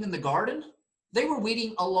weeding in the garden, they were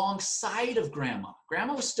weeding alongside of grandma.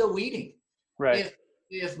 Grandma was still weeding. Right.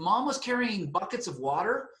 If mom was carrying buckets of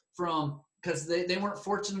water because they weren't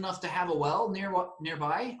fortunate enough to have a well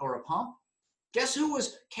nearby or a pump, guess who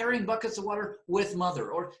was carrying buckets of water with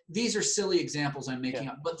mother? Or these are silly examples I'm making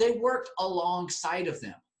up, but they worked alongside of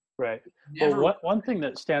them. Right. Well, one thing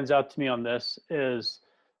that stands out to me on this is,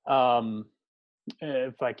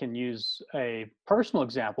 if I can use a personal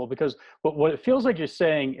example, because what it feels like you're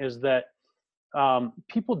saying is that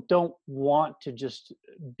people don't want to just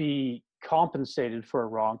be compensated for a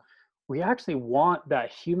wrong. We actually want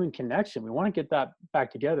that human connection. We want to get that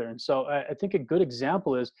back together. And so I think a good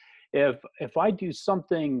example is if I do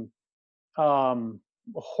something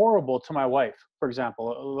horrible to my wife, for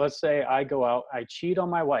example, let's say I go out, I cheat on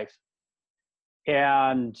my wife,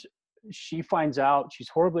 and she finds out, she's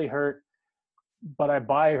horribly hurt, but I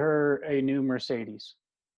buy her a new Mercedes.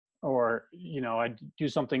 Or, I do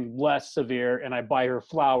something less severe and I buy her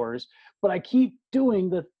flowers, but I keep doing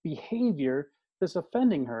the behavior that's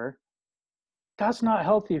offending her. That's not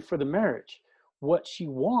healthy for the marriage. What she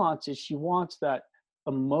wants is that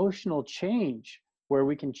emotional change where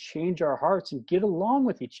we can change our hearts and get along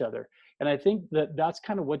with each other. And I think that that's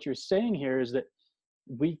kind of what you're saying here, is that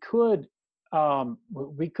we could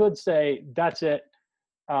say, that's it.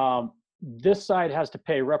 This side has to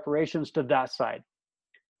pay reparations to that side.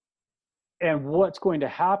 And what's going to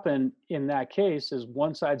happen in that case is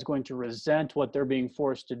one side's going to resent what they're being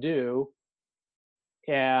forced to do,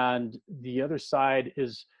 and the other side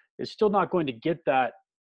is still not going to get that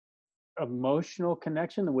emotional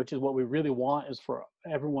connection, which is what we really want, is for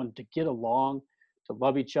everyone to get along, to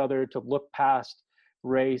love each other, to look past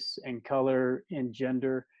race and color and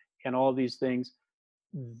gender and all these things.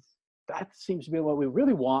 That seems to be what we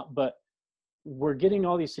really want, but we're getting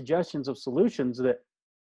all these suggestions of solutions that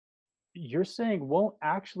you're saying won't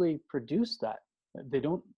actually produce that. They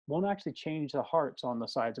won't actually change the hearts on the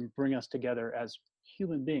sides and bring us together as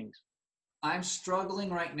human beings. I'm struggling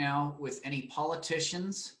right now with any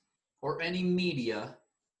politicians or any media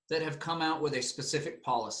that have come out with a specific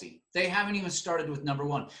policy. They haven't even started with number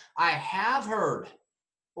one. I have heard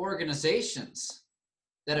organizations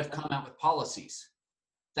that have come out with policies.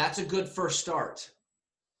 That's a good first start.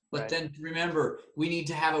 But then remember, we need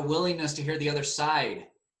to have a willingness to hear the other side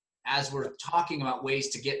as we're talking about ways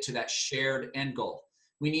to get to that shared end goal.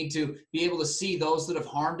 We need to be able to see those that have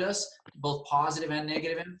harmed us, both positive and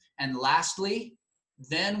negative. And lastly,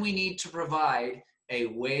 then we need to provide a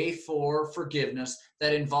way for forgiveness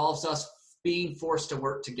that involves us being forced to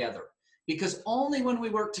work together. Because only when we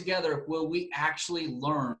work together will we actually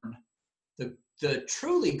learn the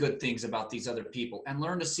truly good things about these other people and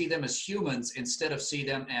learn to see them as humans instead of see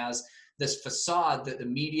them as this facade that the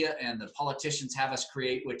media and the politicians have us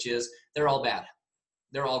create, which is they're all bad.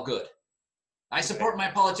 They're all good. I support my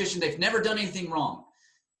politician. They've never done anything wrong.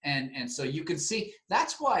 And so you can see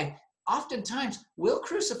that's why oftentimes we'll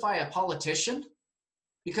crucify a politician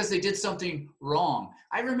because they did something wrong.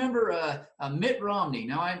 I remember Mitt Romney.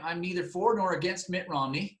 Now I'm neither for nor against Mitt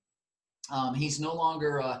Romney. He's no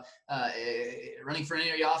longer running for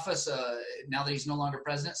any office now that he's no longer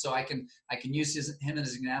president, so I can use him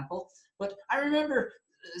as an example. But I remember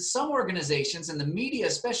some organizations and the media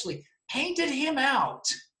especially painted him out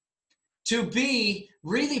to be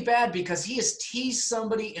really bad because he has teased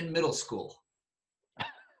somebody in middle school.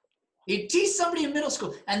 He teased somebody in middle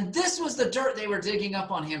school, and this was the dirt they were digging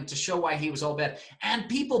up on him to show why he was all bad. And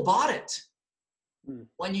people bought it.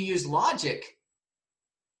 When you use logic,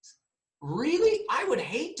 really, I would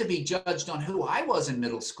hate to be judged on who I was in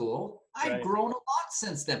middle school. I've grown a lot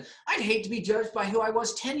since then. I'd hate to be judged by who I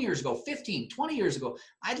was 10 years ago, 15, 20 years ago.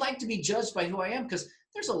 I'd like to be judged by who I am, because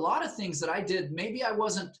there's a lot of things that I did. Maybe I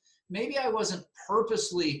wasn't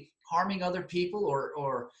purposely harming other people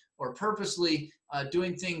or purposely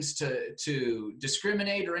doing things to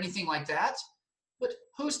discriminate or anything like that. But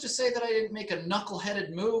who's to say that I didn't make a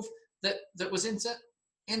knuckleheaded move that was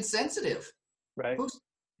insensitive? Right.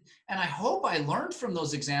 And I hope I learned from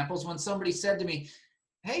those examples when somebody said to me,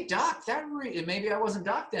 hey, doc, maybe I wasn't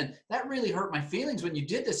doc then. That really hurt my feelings when you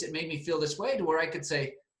did this. It made me feel this way, to where I could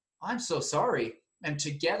say, I'm so sorry. And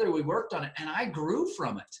together we worked on it, and I grew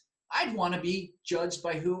from it. I'd want to be judged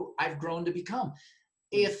by who I've grown to become.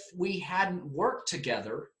 If we hadn't worked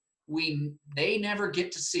together, they never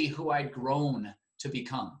get to see who I'd grown to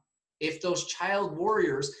become. If those child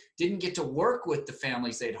warriors didn't get to work with the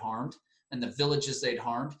families they'd harmed and the villages they'd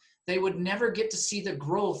harmed, they would never get to see the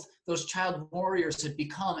growth those child warriors had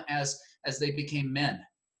become as they became men.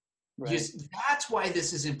 Right. That's why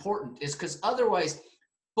this is important, is because otherwise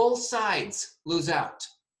both sides lose out.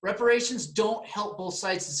 Reparations don't help both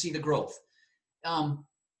sides to see the growth.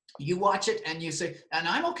 You watch it and you say, and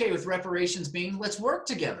I'm okay with reparations being, let's work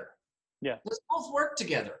together. Yeah. Let's both work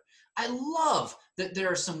together. I love that there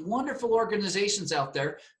are some wonderful organizations out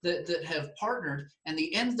there that have partnered, and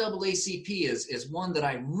the NAACP is one that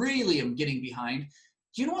I really am getting behind.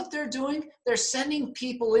 Do you know what they're doing? They're sending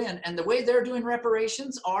people in, and the way they're doing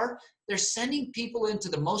reparations they're sending people into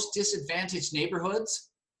the most disadvantaged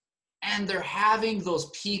neighborhoods, and they're having those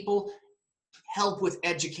people help with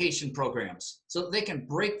education programs so that they can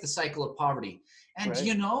break the cycle of poverty. And Right.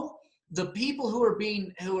 you know, the people who are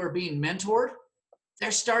being mentored,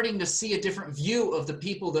 they're starting to see a different view of the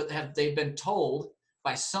people that they've been told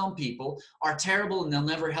by some people are terrible and they'll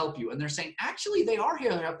never help you. And they're saying, actually, they are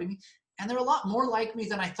here helping me, and they're a lot more like me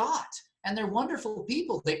than I thought. And they're wonderful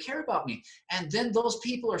people. They care about me. And then those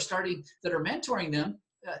people that are mentoring them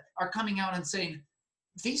are coming out and saying,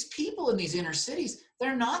 these people in these inner cities,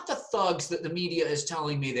 they're not the thugs that the media is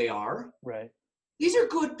telling me they are. Right. These are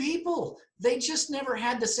good people. They just never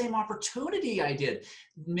had the same opportunity I did.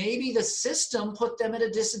 Maybe the system put them at a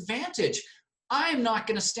disadvantage. I'm not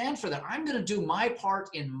going to stand for that. I'm going to do my part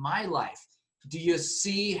in my life. Do you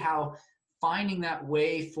see how finding that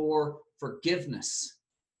way for forgiveness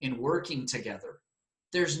in working together?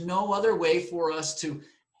 There's no other way for us to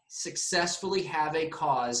successfully have a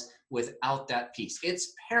cause without that piece.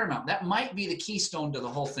 It's paramount. That might be the keystone to the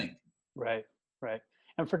whole thing. Right. Right.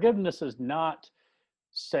 And forgiveness is not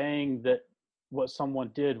saying that what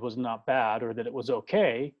someone did was not bad or that it was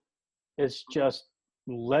okay. It's just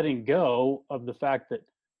letting go of the fact that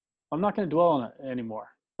I'm not going to dwell on it anymore.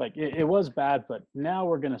 Like it was bad, but now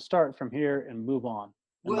we're going to start from here and move on.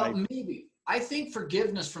 And maybe. I think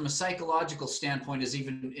forgiveness from a psychological standpoint is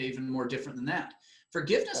even more different than that.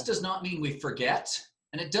 Forgiveness does not mean we forget,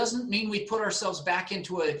 and it doesn't mean we put ourselves back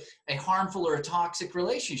into a harmful or a toxic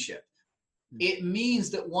relationship. It means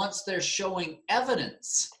that once they're showing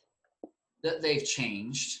evidence that they've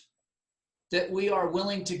changed, that we are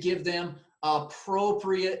willing to give them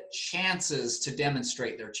appropriate chances to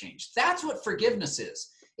demonstrate their change. That's what forgiveness is.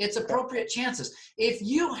 It's appropriate chances. If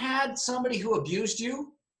you had somebody who abused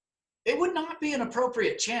you, it would not be an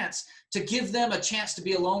appropriate chance to give them a chance to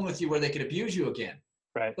be alone with you where they could abuse you again.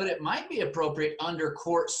 Right. But it might be appropriate under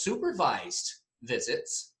court supervised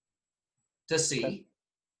visits to see.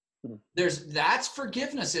 That's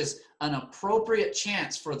forgiveness is an appropriate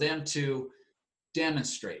chance for them to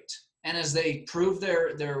demonstrate. And as they prove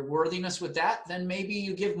their worthiness with that, then maybe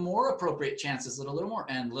you give more appropriate chances, a little more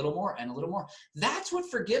and a little more and a little more. That's what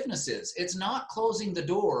forgiveness is. It's not closing the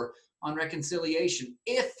door on reconciliation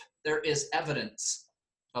if there is evidence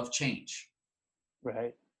of change.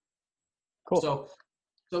 Right. Cool.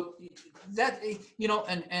 So that, you know,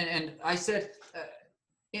 and I said,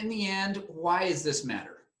 in the end, why does this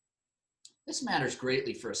matter? This matters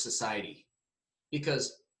greatly for a society,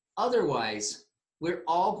 because otherwise we're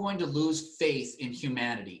all going to lose faith in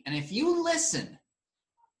humanity. And if you listen,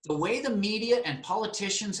 the way the media and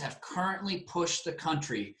politicians have currently pushed the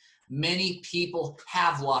country, many people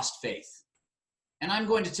have lost faith. And I'm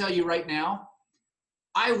going to tell you right now,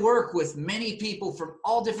 I work with many people from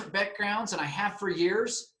all different backgrounds, and I have for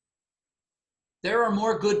years. There are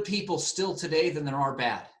more good people still today than there are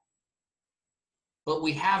bad. but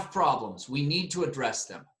we have problems. We need to address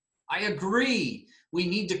them. I agree. We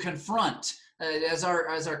need to confront, as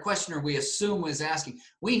our questioner, we assume, was asking,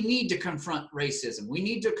 we need to confront racism. We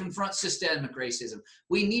need to confront systemic racism.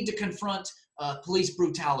 We need to confront police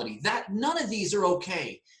brutality. None of these are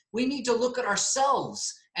okay. We need to look at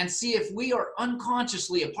ourselves and see if we are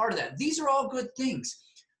unconsciously a part of that. These are all good things,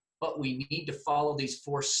 but we need to follow these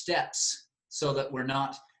 4 steps so that we're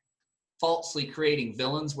not falsely creating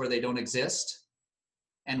villains where they don't exist,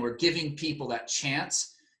 and we're giving people that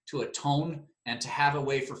chance to atone and to have a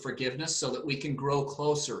way for forgiveness so that we can grow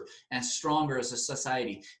closer and stronger as a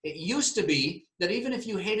society. It used to be that even if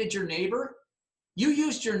you hated your neighbor, you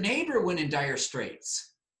used your neighbor when in dire straits.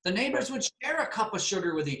 The neighbors would share a cup of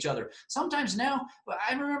sugar with each other. Sometimes now,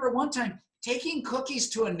 I remember one time taking cookies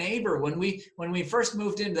to a neighbor when we first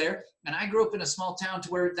moved in there, and I grew up in a small town to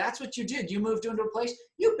where that's what you did. You moved into a place,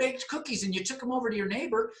 you baked cookies and you took them over to your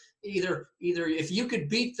neighbor. Either if you could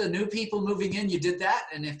beat the new people moving in, you did that,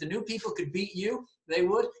 and if the new people could beat you, they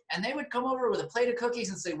would, and they would come over with a plate of cookies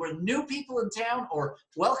and say, we're new people in town, or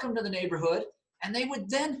welcome to the neighborhood. And they would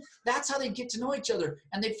then, that's how they'd get to know each other,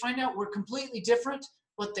 and they'd find out we're completely different,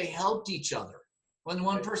 but they helped each other. When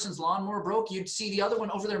one person's lawnmower broke, you'd see the other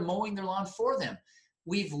one over there mowing their lawn for them.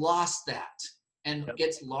 We've lost that. And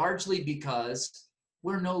it's largely because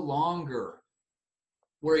we're no longer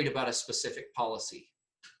worried about a specific policy.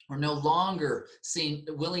 We're no longer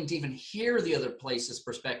willing to even hear the other place's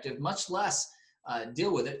perspective, much less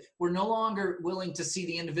deal with it. We're no longer willing to see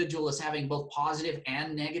the individual as having both positive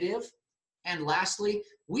and negative. And lastly,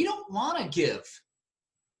 we don't want to give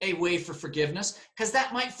a way for forgiveness because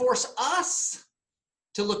that might force us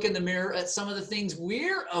to look in the mirror at some of the things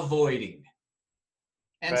we're avoiding.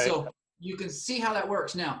 And so you can see how that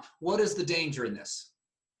works. Now, what is the danger in this?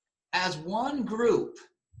 As one group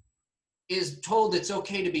is told it's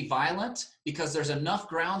okay to be violent because there's enough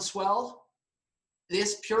groundswell,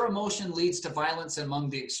 this pure emotion leads to violence among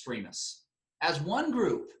the extremists. As one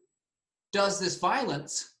group does this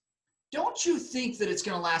violence, don't you think that it's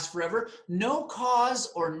going to last forever? No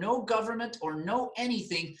cause or no government or no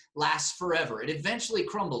anything lasts forever. It eventually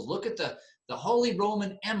crumbles. Look at the Holy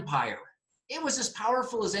Roman Empire. It was as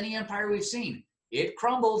powerful as any empire we've seen. It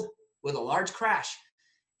crumbled with a large crash.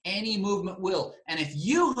 Any movement will. And if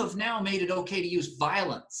you have now made it okay to use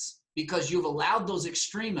violence because you've allowed those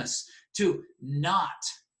extremists to not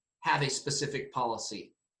have a specific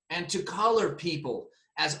policy and to color people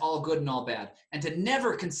as all good and all bad, and to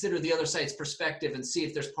never consider the other side's perspective and see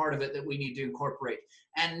if there's part of it that we need to incorporate,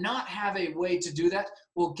 and not have a way to do that,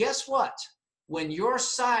 well, guess what? When your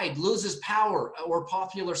side loses power or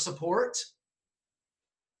popular support,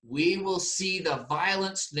 we will see the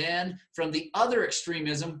violence then from the other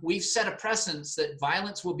extremism. We've set a precedence that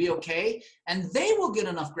violence will be okay, and they will get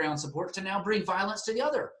enough ground support to now bring violence to the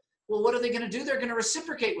other. Well, what are they going to do? They're going to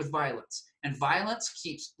reciprocate with violence, and violence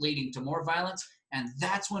keeps leading to more violence. And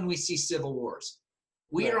that's when we see civil wars.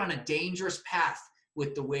 We are on a dangerous path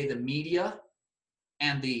with the way the media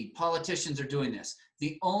and the politicians are doing this.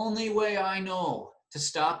 The only way I know to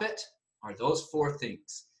stop it are those 4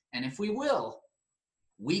 things. And if we will,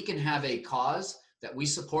 we can have a cause that we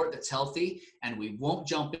support that's healthy, and we won't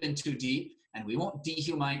jump in too deep, and we won't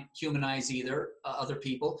dehumanize either other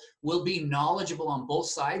people. We'll be knowledgeable on both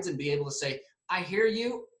sides and be able to say, I hear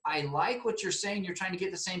you. I like what you're saying. You're trying to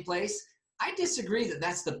get the same place. I disagree that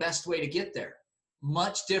that's the best way to get there.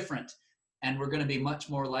 Much different. And we're going to be much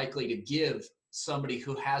more likely to give somebody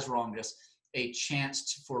who has wronged us a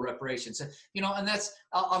chance for reparations. And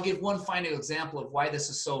I'll give one final example of why this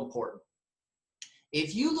is so important.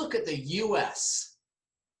 If you look at the U.S.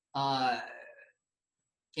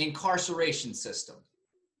 Incarceration system,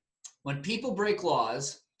 when people break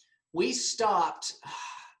laws, we stopped,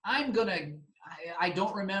 I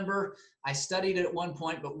don't remember, I studied it at one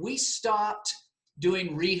point, but we stopped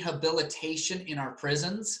doing rehabilitation in our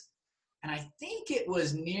prisons. And I think it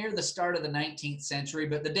was near the start of the 19th century,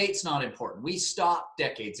 but the date's not important. We stopped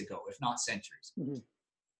decades ago, if not centuries. Mm-hmm.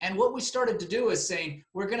 And what we started to do is saying,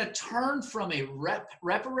 we're going to turn from a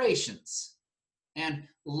reparations and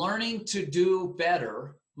learning to do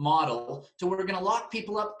better model to we're going to lock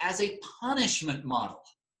people up as a punishment model.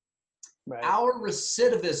 Right. Our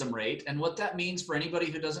recidivism rate, and what that means for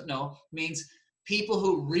anybody who doesn't know, means people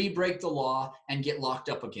who re-break the law and get locked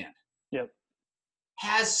up again. Yep.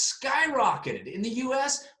 Has skyrocketed. In the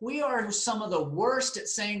U.S., we are some of the worst at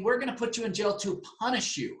saying we're going to put you in jail to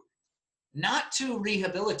punish you, not to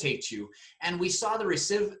rehabilitate you. And we saw the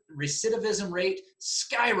recidivism rate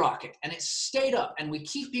skyrocket, and it stayed up, and we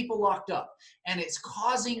keep people locked up, and it's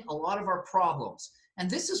causing a lot of our problems. And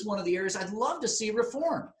this is one of the areas I'd love to see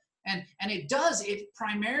reform. And it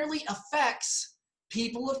primarily affects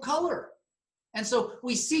people of color. And so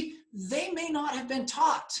we see they may not have been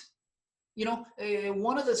taught.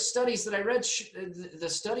 One of the studies that I read, the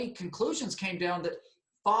study conclusions came down that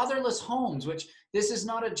fatherless homes, which this is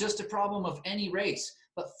not just a problem of any race,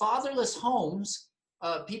 but fatherless homes,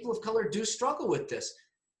 people of color do struggle with this.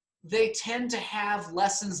 They tend to have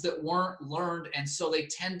lessons that weren't learned, and so they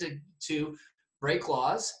tend to break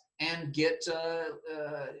laws and get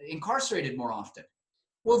incarcerated more often.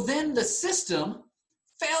 Well, then the system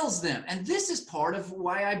fails them. And this is part of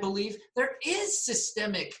why I believe there is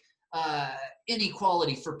systemic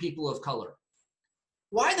inequality for people of color.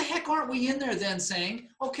 Why the heck aren't we in there then saying,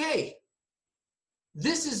 okay,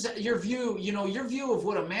 this is your view, your view of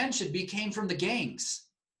what a man should be came from the gangs.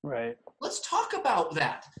 Right. Let's talk about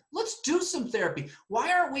that. Let's do some therapy.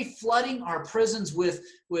 Why aren't we flooding our prisons with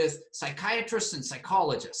psychiatrists and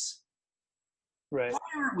psychologists? Right. Why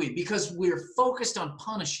aren't we? Because we're focused on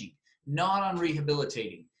punishing, not on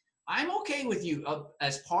rehabilitating. I'm okay with you.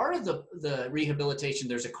 As part of the rehabilitation,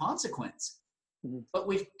 there's a consequence. Mm-hmm. But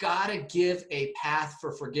we've got to give a path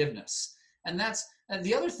for forgiveness. And that's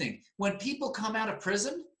the other thing. When people come out of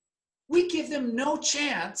prison, we give them no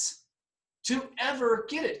chance to ever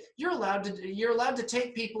get it. You're allowed to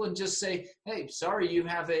take people and just say, hey, sorry, you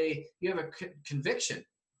have a conviction.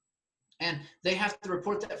 And they have to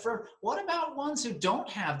report that forever. What about ones who don't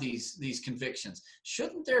have these convictions?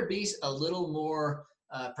 Shouldn't there be a little more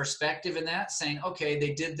perspective in that, saying, okay,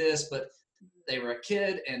 they did this, but they were a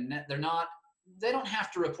kid and they don't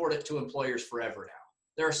have to report it to employers forever now.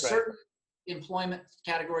 There are certain employment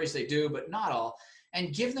categories they do, but not all,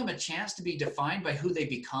 and give them a chance to be defined by who they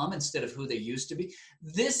become instead of who they used to be.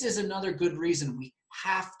 This is another good reason we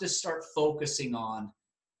have to start focusing on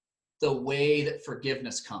the way that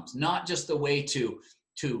forgiveness comes, not just the way to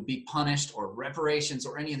be punished or reparations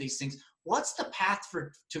or any of these things. What's the path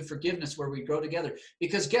to forgiveness where we grow together?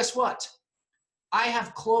 Because guess what? I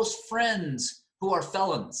have close friends who are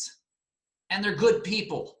felons, and they're good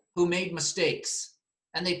people who made mistakes,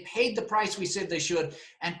 and they paid the price we said they should,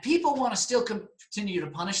 and people want to still continue to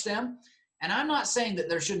punish them. And I'm not saying that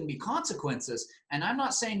there shouldn't be consequences, and I'm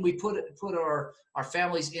not saying we put our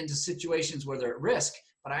families into situations where they're at risk,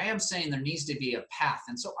 but I am saying there needs to be a path.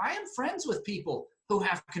 And so I am friends with people who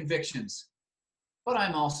have convictions, but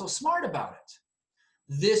I'm also smart about it.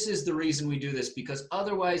 This is the reason we do this, because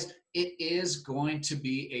otherwise it is going to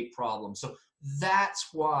be a problem. So that's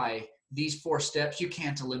why these 4 steps, you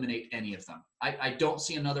can't eliminate any of them. I don't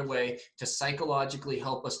see another way to psychologically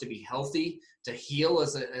help us to be healthy, to heal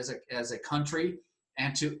as a country,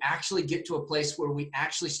 and to actually get to a place where we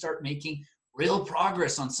actually start making real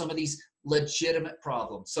progress on some of these legitimate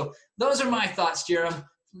problems. So those are my thoughts, Jerem.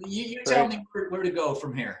 You tell me where to go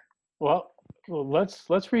from here. Well, let's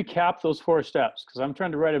recap those 4 steps, because I'm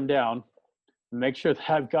trying to write them down and make sure that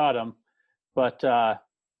I've got them. But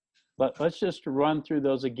let's just run through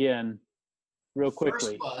those again real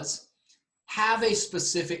quickly. First was, have a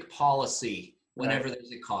specific policy whenever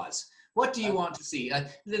there's a cause. What do you want to see?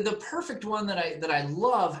 The perfect one that I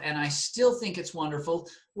love, and I still think it's wonderful,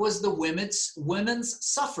 was the women's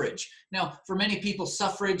suffrage. Now, for many people,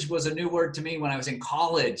 suffrage was a new word to me when I was in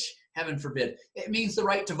college. Heaven forbid. It means the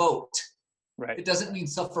right to vote. Right. It doesn't mean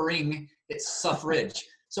suffering. It's suffrage.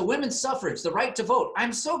 So women's suffrage, the right to vote.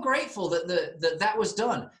 I'm so grateful that was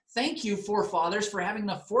done. Thank you, forefathers, for having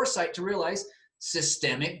enough foresight to realize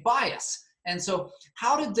systemic bias. And so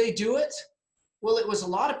how did they do it? Well, it was a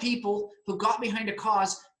lot of people who got behind a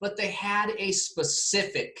cause, but they had a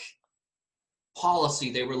specific policy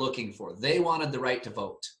they were looking for. They wanted the right to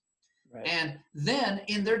vote. Right. And then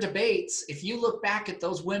in their debates, if you look back at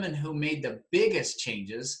those women who made the biggest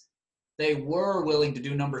changes, they were willing to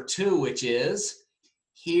do number 2, which is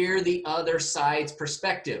hear the other side's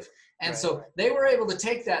perspective. And so they were able to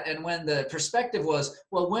take that, and when the perspective was,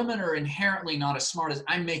 well, women are inherently not as smart as,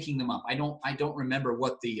 I'm making them up. I don't remember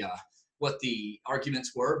what the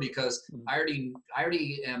arguments were, because I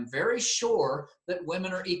already am very sure that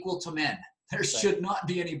women are equal to men. There should not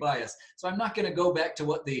be any bias. So I'm not going to go back to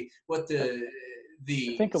what the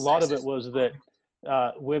I think a lot of it was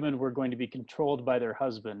that women were going to be controlled by their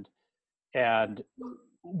husband and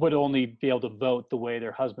would only be able to vote the way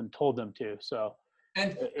their husband told them to. So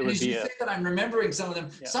and as you say that, I'm remembering some of them.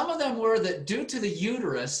 Yeah. Some of them were that due to the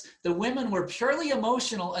uterus, the women were purely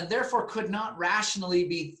emotional and therefore could not rationally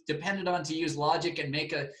be depended on to use logic and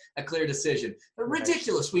make a clear decision. But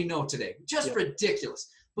ridiculous, we know today. Just ridiculous.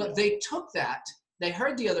 But they took that, they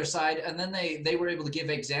heard the other side, and then they were able to give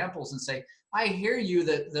examples and say, I hear you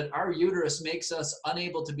that our uterus makes us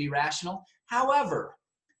unable to be rational. However,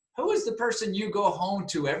 Who is the person you go home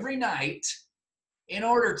to every night in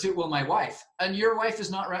order to, well, my wife, and your wife is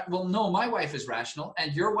not, well, no, my wife is rational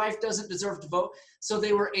and your wife doesn't deserve to vote. So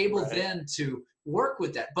they were able then to work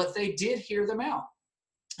with that, but they did hear them out.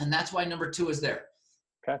 And that's why number 2 is there.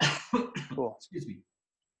 Okay, cool. Excuse me.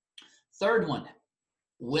 Third one,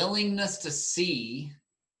 willingness to see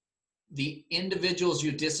the individuals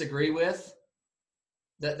you disagree with,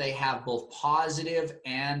 that they have both positive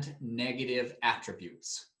and negative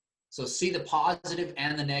attributes. So see the positive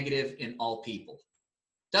and the negative in all people.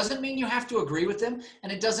 Doesn't mean you have to agree with them,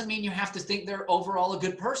 and it doesn't mean you have to think they're overall a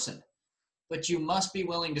good person, but you must be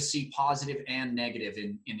willing to see positive and negative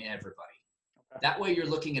in everybody. Okay. That way you're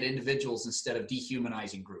looking at individuals instead of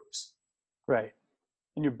dehumanizing groups. Right.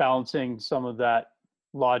 And you're balancing some of that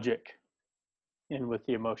logic in with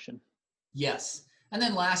the emotion. Yes. And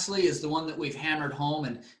then lastly is the one that we've hammered home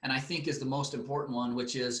and I think is the most important one,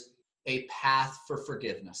 which is a path for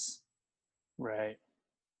forgiveness. Right.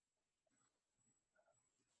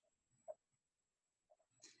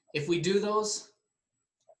 If we do those,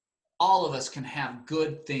 all of us can have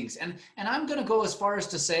good things. And I'm going to go as far as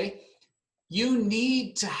to say, you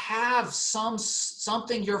need to have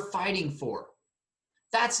something you're fighting for.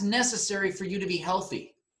 That's necessary for you to be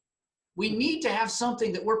healthy. We need to have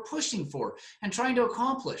something that we're pushing for and trying to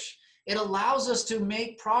accomplish. It allows us to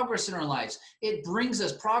make progress in our lives. It brings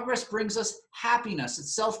us, progress brings us happiness,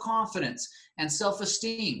 it's self-confidence and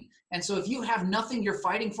self-esteem. And so if you have nothing you're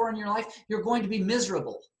fighting for in your life, you're going to be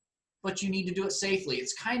miserable, but you need to do it safely.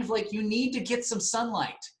 It's kind of like you need to get some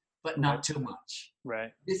sunlight, but not too much.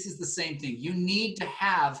 Right. This is the same thing. You need to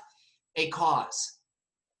have a cause.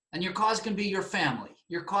 And your cause can be your family.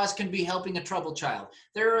 Your cause can be helping a troubled child.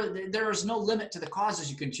 There is no limit to the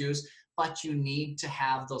causes you can choose, but you need to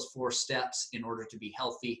have those 4 steps in order to be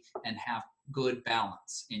healthy and have good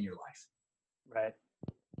balance in your life. Right.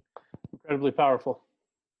 Incredibly powerful.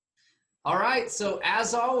 All right. So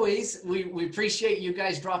as always, we appreciate you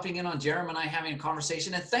guys dropping in on Jeremy and I having a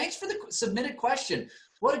conversation. And thanks for the submitted question.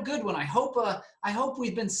 What a good one. I hope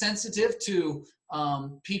we've been sensitive to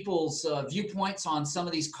people's viewpoints on some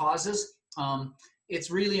of these causes. It's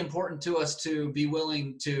really important to us to be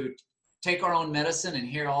willing to take our own medicine and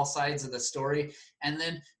hear all sides of the story, and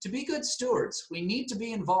then to be good stewards. We need to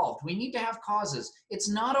be involved. We need to have causes. It's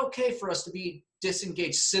not okay for us to be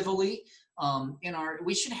disengaged civilly.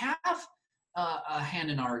 We should have a hand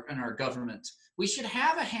in our government. We should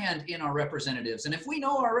have a hand in our representatives. And if we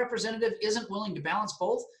know our representative isn't willing to balance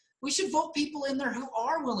both, we should vote people in there who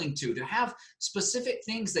are willing to have specific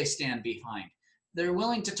things they stand behind. They're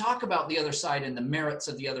willing to talk about the other side and the merits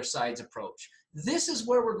of the other side's approach. This is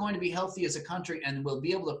where we're going to be healthy as a country, and we'll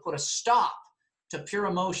be able to put a stop to pure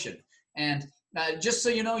emotion. And just so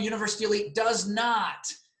you know, University Elite does not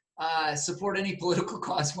support any political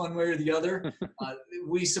cause one way or the other.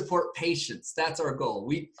 We support patients. That's our goal.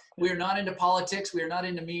 We are not into politics. We are not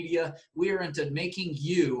into media. We are into making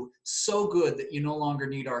you so good that you no longer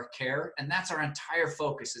need our care. And that's our entire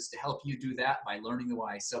focus, is to help you do that by learning the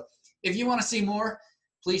why. So if you want to see more,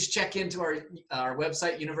 please check into our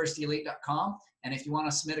website, universityelite.com. And if you want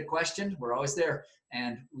to submit a question, we're always there.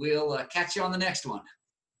 And we'll catch you on the next one.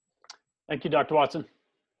 Thank you, Dr. Watson.